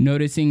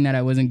 noticing that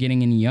I wasn't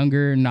getting any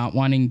younger, not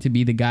wanting to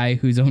be the guy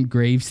whose own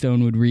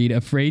gravestone would read,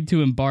 afraid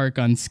to embark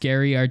on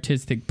scary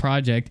artistic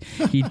project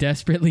he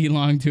desperately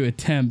longed to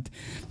attempt,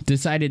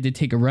 decided to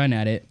take a run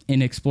at it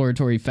in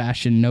exploratory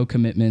fashion, no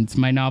commitments.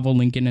 My novel,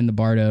 Lincoln and the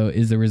Bardo,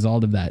 is the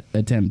result of that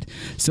attempt.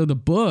 So the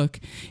book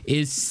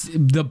is,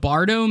 the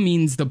Bardo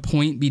means the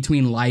point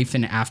between life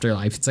and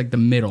afterlife. It's like the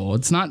middle.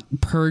 It's not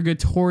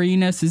purgatory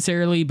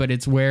necessarily, but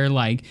it's where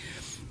like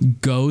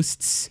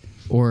ghosts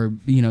or,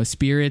 you know,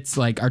 spirits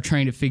like are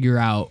trying to figure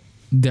out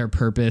their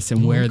purpose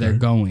and where they're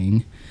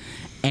going.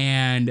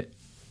 And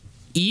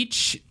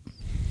each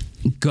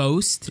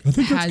ghost I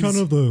think that's kind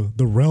of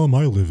the realm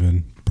I live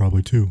in,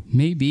 probably too.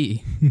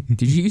 Maybe.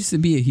 Did you used to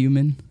be a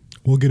human?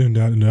 We'll get into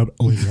that in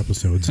later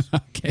episodes.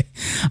 Okay.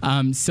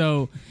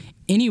 So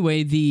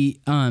anyway, the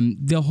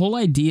whole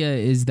idea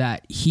is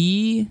that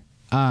he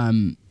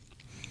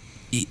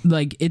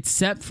like it's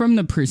set from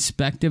the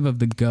perspective of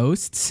the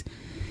ghosts,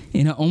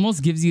 and it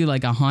almost gives you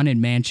like a Haunted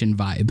Mansion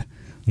vibe.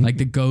 Mm-hmm. Like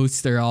the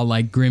ghosts, they're all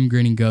like grim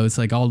grinning ghosts,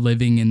 like all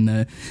living in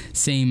the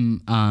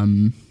same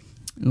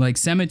like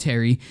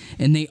cemetery,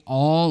 and they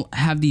all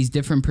have these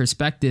different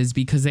perspectives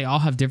because they all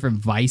have different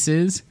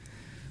vices.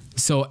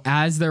 So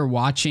as they're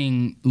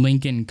watching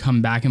Lincoln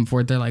come back and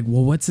forth, they're like,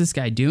 well, what's this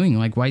guy doing?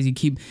 Like, why does he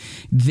keep...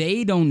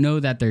 They don't know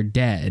that they're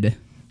dead.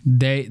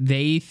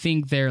 They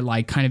think they're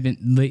like kind of...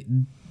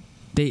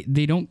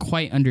 They don't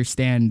quite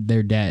understand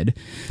they're dead.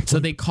 So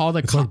they call the...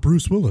 It's like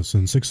Bruce Willis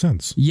in Sixth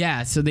Sense.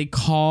 Yeah, so they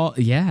call...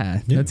 Yeah,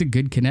 that's a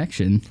good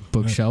connection.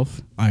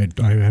 Bookshelf. I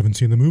haven't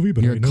seen the movie,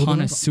 but you're I know a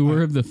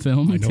connoisseur of the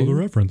film. I know the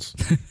reference.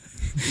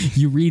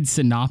 You read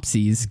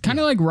synopses. Kind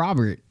of like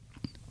Robert.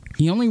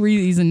 He only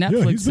reads a Netflix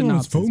synopsis. Yeah, he's been on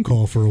his phone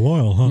call for a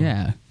while, huh?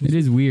 Yeah, it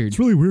is weird. It's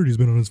really weird he's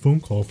been on his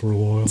phone call for a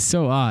while. It's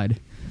so odd.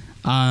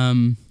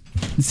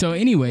 So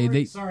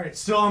anyway, Sorry,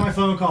 still on my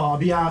phone call. I'll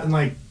be out in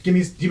like give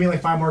me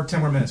like 10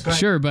 more minutes. Go ahead.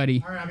 Sure,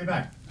 buddy. All right, I'll be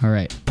back. All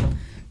right.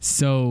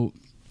 So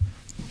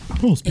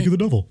speak of the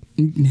devil.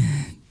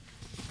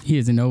 He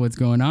doesn't know what's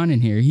going on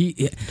in here.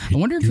 I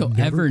wonder if he'll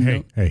ever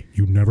know. Hey,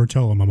 you never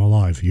tell him I'm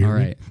alive. You hear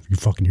me? You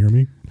fucking hear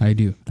me? I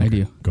do. Okay. I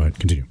do. Go ahead,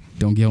 continue.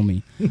 Don't kill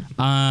me.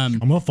 I'm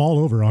gonna fall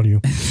over on you.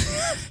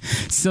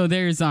 So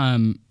there's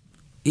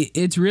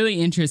it's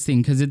really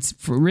interesting because it's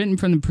written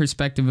from the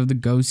perspective of the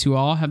ghosts who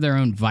all have their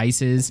own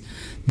vices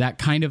that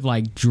kind of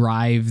like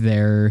drive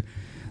their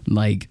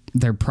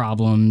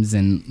problems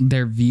and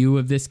their view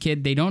of this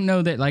kid. They don't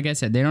know that, like I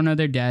said, they don't know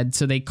they're dead,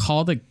 so they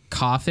call the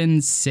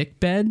coffins sick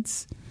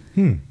beds.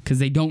 Because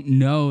they don't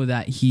know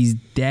that he's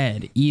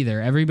dead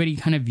either. Everybody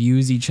kind of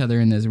views each other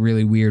in this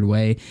really weird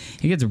way.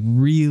 It gets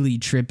really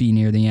trippy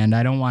near the end.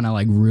 I don't want to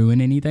like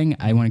ruin anything.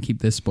 I want to keep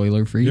this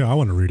spoiler free. Yeah, I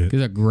want to read it.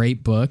 It's a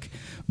great book.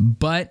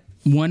 But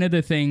one of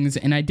the things,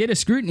 and I did a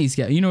scrutiny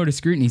scale. You know what a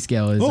scrutiny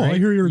scale is, right? I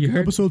hear your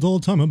episodes all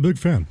the time. I'm a big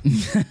fan.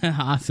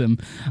 Awesome.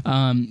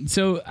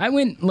 So I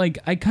went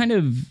I kind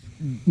of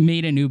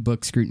made a new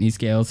book scrutiny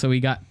scale. So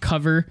we got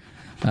cover,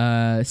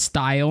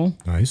 style,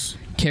 nice,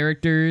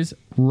 characters,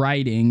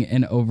 writing,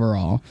 and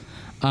overall.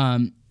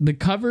 The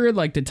cover,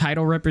 like the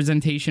title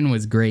representation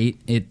was great.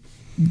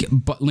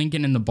 But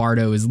Lincoln and the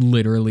Bardo is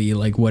literally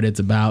like what it's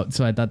about,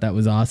 so I thought that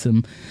was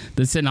awesome.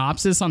 The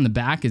synopsis on the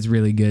back is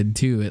really good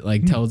too. It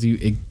like tells you,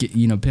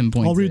 pinpoints.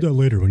 I'll read that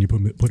later when you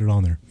put it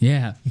on there.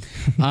 Yeah.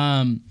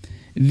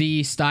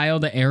 The style,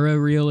 the era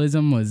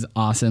realism was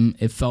awesome.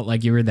 It felt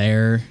like you were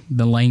there.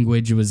 The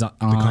language was on.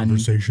 The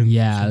conversations.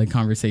 Yeah, the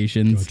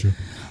conversations.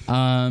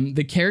 Gotcha.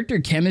 The character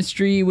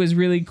chemistry was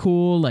really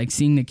cool. Like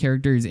seeing the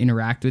characters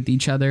interact with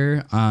each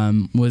other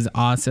was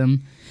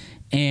awesome.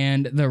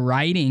 And the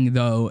writing,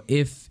 though,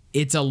 if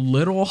it's a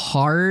little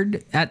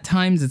hard at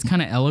times, it's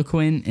kind of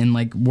eloquent and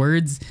like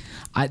words.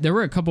 There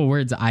were a couple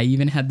words I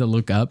even had to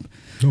look up.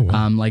 Oh,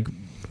 wow.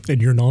 In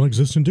your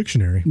non-existent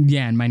dictionary.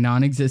 Yeah, in my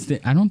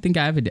non-existent. I don't think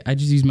I have I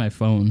just use my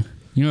phone.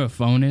 You know what a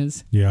phone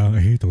is? Yeah, I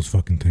hate those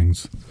fucking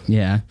things.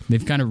 Yeah,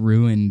 they've kind of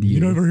ruined you.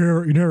 You never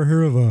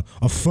hear of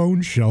a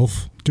phone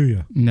shelf, do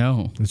you?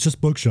 No. It's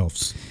just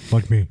bookshelves,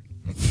 like me.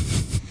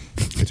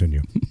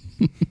 Continue.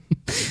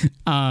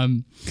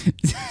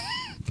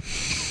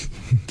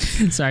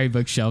 Sorry,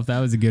 bookshelf. That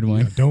was a good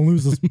one. Yeah, don't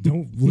lose this.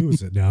 Don't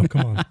lose it now.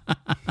 Come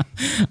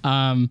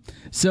on.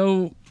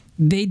 So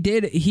they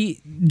did.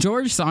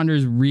 George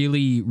Saunders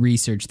really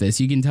researched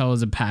this. You can tell it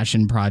was a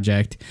passion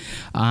project.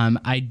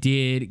 I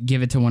did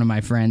give it to one of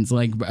my friends,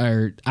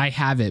 or I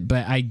have it,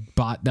 but I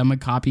bought them a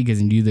copy because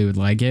I knew they would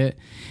like it,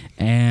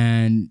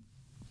 and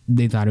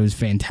they thought it was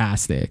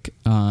fantastic.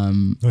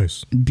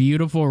 Nice,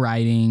 beautiful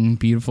writing,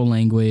 beautiful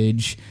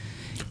language.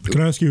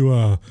 Can I ask you,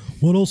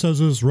 what else has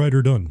this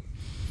writer done?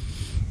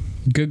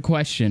 Good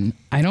question.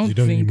 I don't Has he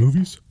done think any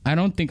movies? I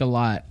don't think a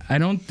lot. I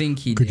don't think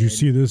he Could did. you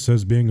see this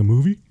as being a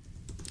movie?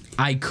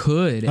 I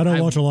could. I don't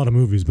watch a lot of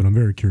movies, but I'm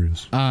very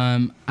curious.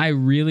 I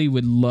really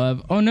would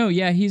love. Oh no,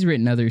 yeah, he's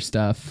written other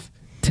stuff.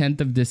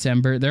 10th of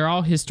December. They're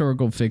all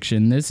historical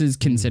fiction. This is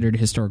considered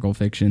historical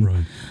fiction.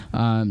 Right.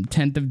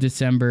 10th of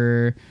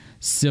December,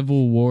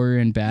 Civil War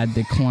and Bad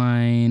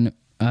Decline,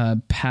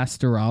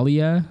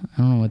 Pastoralia. I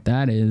don't know what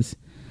that is,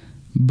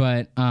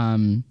 but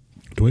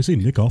Do I see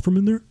Nick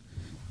Offerman there?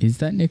 is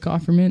that Nick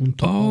Offerman?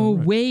 Oh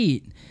right.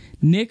 wait,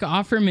 Nick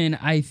Offerman.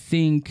 I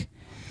think.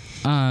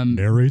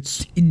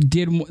 Narrates.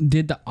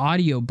 Did the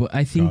audio book.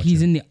 I think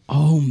he's in the.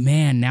 Oh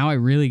man, now I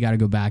really got to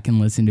go back and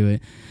listen to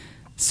it.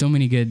 So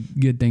many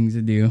good things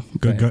to do.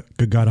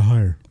 Good guy to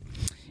hire.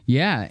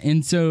 Yeah,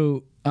 and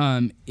so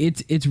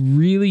it's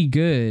really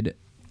good.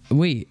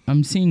 Wait,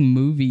 I'm seeing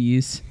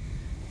movies.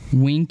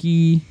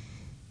 Winky,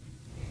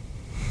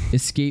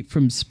 Escape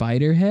from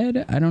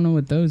Spiderhead. I don't know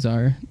what those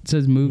are. It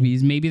says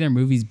movies. Maybe they're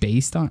movies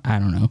based on. I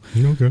don't know.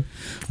 Okay.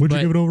 What'd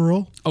you give it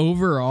overall?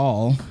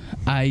 Overall,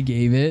 I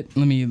gave it.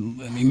 Let me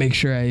make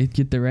sure I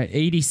get the right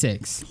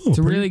 86. It's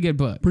a really good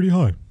book. Pretty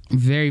high.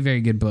 Very,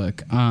 very good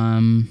book.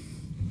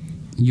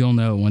 You'll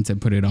know once I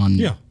put it on.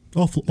 Yeah,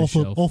 I'll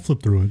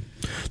flip through it.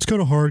 It's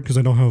kind of hard because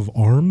I don't have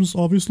arms,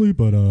 obviously,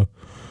 but I'll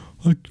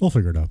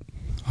figure it out.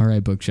 All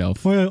right,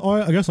 bookshelf. Well,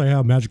 I guess I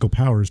have magical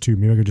powers too.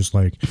 Maybe I could just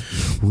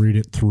read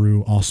it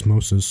through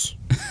osmosis.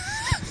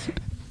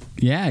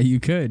 Yeah, you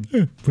could.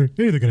 Yeah,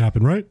 anything can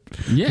happen, right?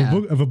 Yeah.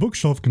 If a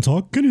bookshelf can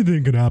talk,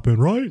 anything can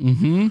happen, right?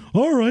 Mm-hmm.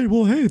 All right.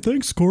 Well, hey,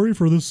 thanks, Corey,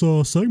 for this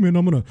segment.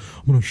 I'm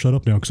gonna shut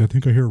up now because I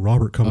think I hear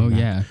Robert coming. Oh back.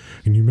 yeah.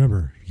 And you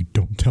remember, you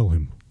don't tell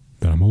him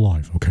that I'm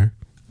alive, okay?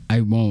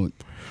 I won't.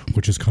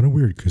 Which is kind of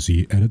weird because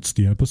he edits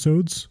the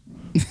episodes,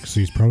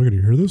 so he's probably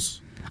gonna hear this.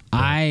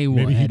 I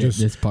will edit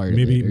this part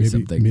maybe, of it or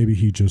something. Maybe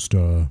he just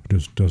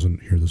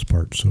doesn't hear this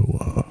part. So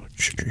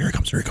here it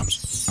comes.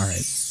 All right.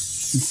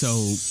 So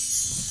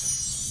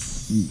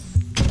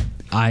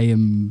I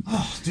am.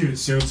 Oh, dude,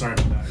 so sorry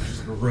about that. It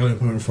was a really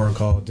important phone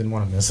call. Didn't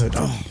want to miss it.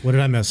 Oh, what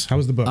did I miss? How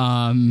was the book?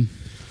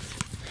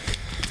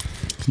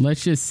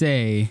 Let's just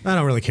say. I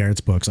don't really care.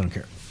 It's books. I don't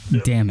care.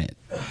 Damn it.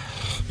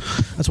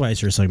 That's why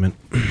it's your segment.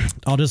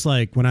 I'll just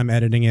when I'm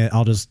editing it,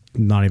 I'll just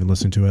not even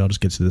listen to it. I'll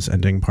just get to this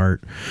ending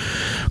part.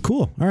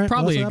 Cool. All right.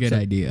 Probably a good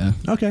idea.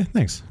 Okay.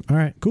 Thanks. All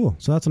right. Cool.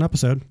 So that's an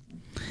episode.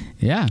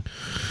 Yeah.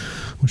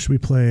 What should we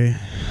play?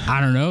 I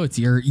don't know. It's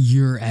your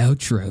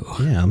outro.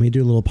 Yeah. Let me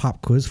do a little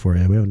pop quiz for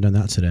you. We haven't done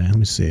that today. Let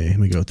me see. Let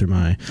me go through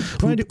my.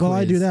 While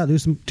I do that,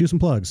 do some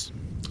plugs.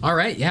 All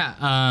right.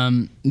 Yeah.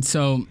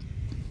 So.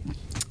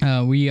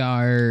 We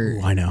are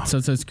So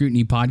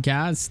Scrutiny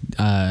Podcast,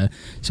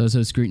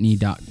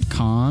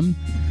 SoSoScrutiny.com.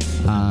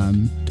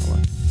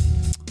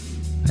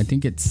 I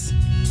think it's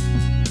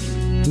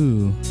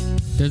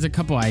there's a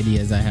couple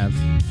ideas I have.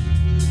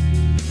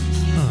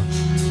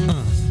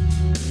 I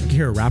can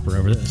hear a rapper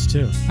over this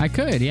too. I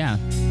could, yeah.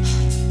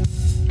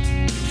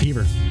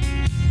 Fever.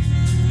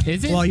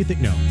 Is it? Well, you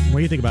think no. What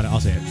do you think about it? I'll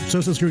say it.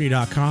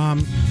 SoSoScrutiny.com.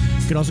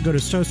 You can also go to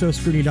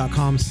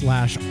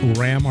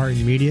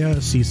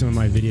SoSoScrutiny.com/RamArtandMedia. See some of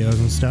my videos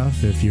and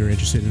stuff. If you're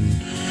interested in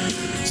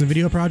some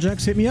video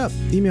projects, hit me up.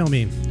 Email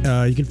me.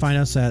 You can find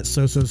us at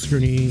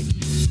SoSoScrutiny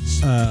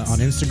on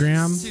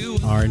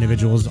Instagram. Our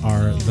individuals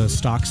are the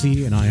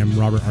Stocksy, and I am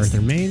Robert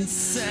Arthur Main.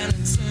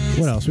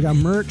 What else? We got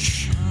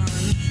merch.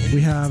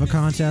 We have a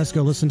contest.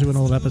 Go listen to an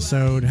old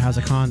episode. I'm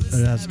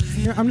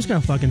just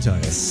gonna fucking tell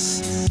you.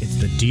 It's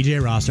the DJ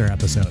Roster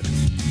episode.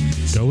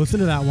 Go listen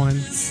to that one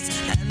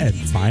and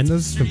find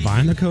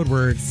the code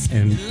word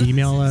and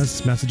email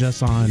us, message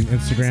us on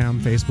Instagram,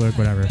 Facebook,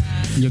 whatever.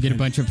 You'll get a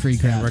bunch of free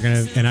crap.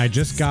 And I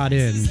just got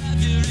in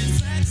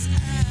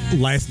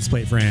license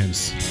plate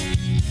frames.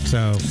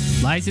 So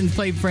license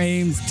plate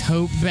frames,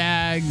 tote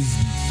bags.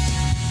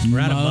 We're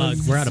out of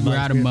mugs. We're out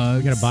of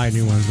mugs. We gotta buy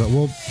new ones, but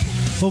we'll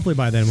hopefully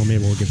by then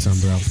we'll get some,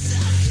 bro.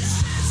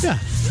 Yeah.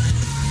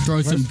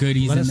 Throw some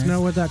goodies in there. Let us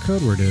know what that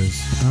code word is.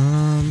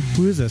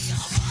 Who is this?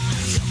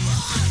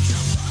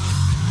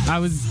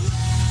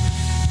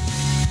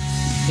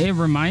 It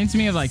reminds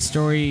me of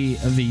story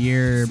of the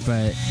year,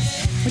 but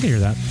I can hear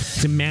that.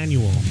 It's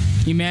Emmanuel.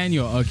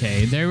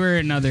 Okay. There were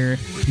another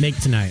Make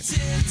Tonight.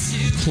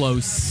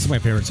 Close. It's my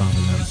favorite song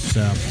from them.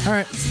 So, all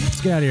right, let's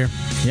get out of here.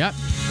 Yep.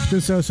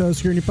 This is So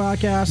Scrutiny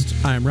Podcast.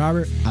 I'm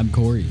Robert. I'm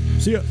Corey.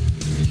 See ya. I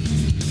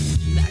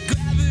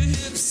grab her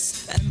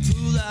hips and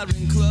pull her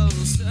in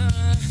closer.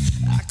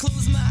 I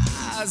close my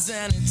eyes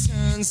and it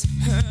turns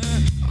her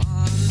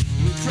on.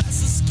 We press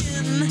the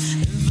skin, and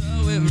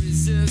though it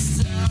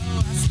resists, oh, I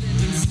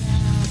slip inside.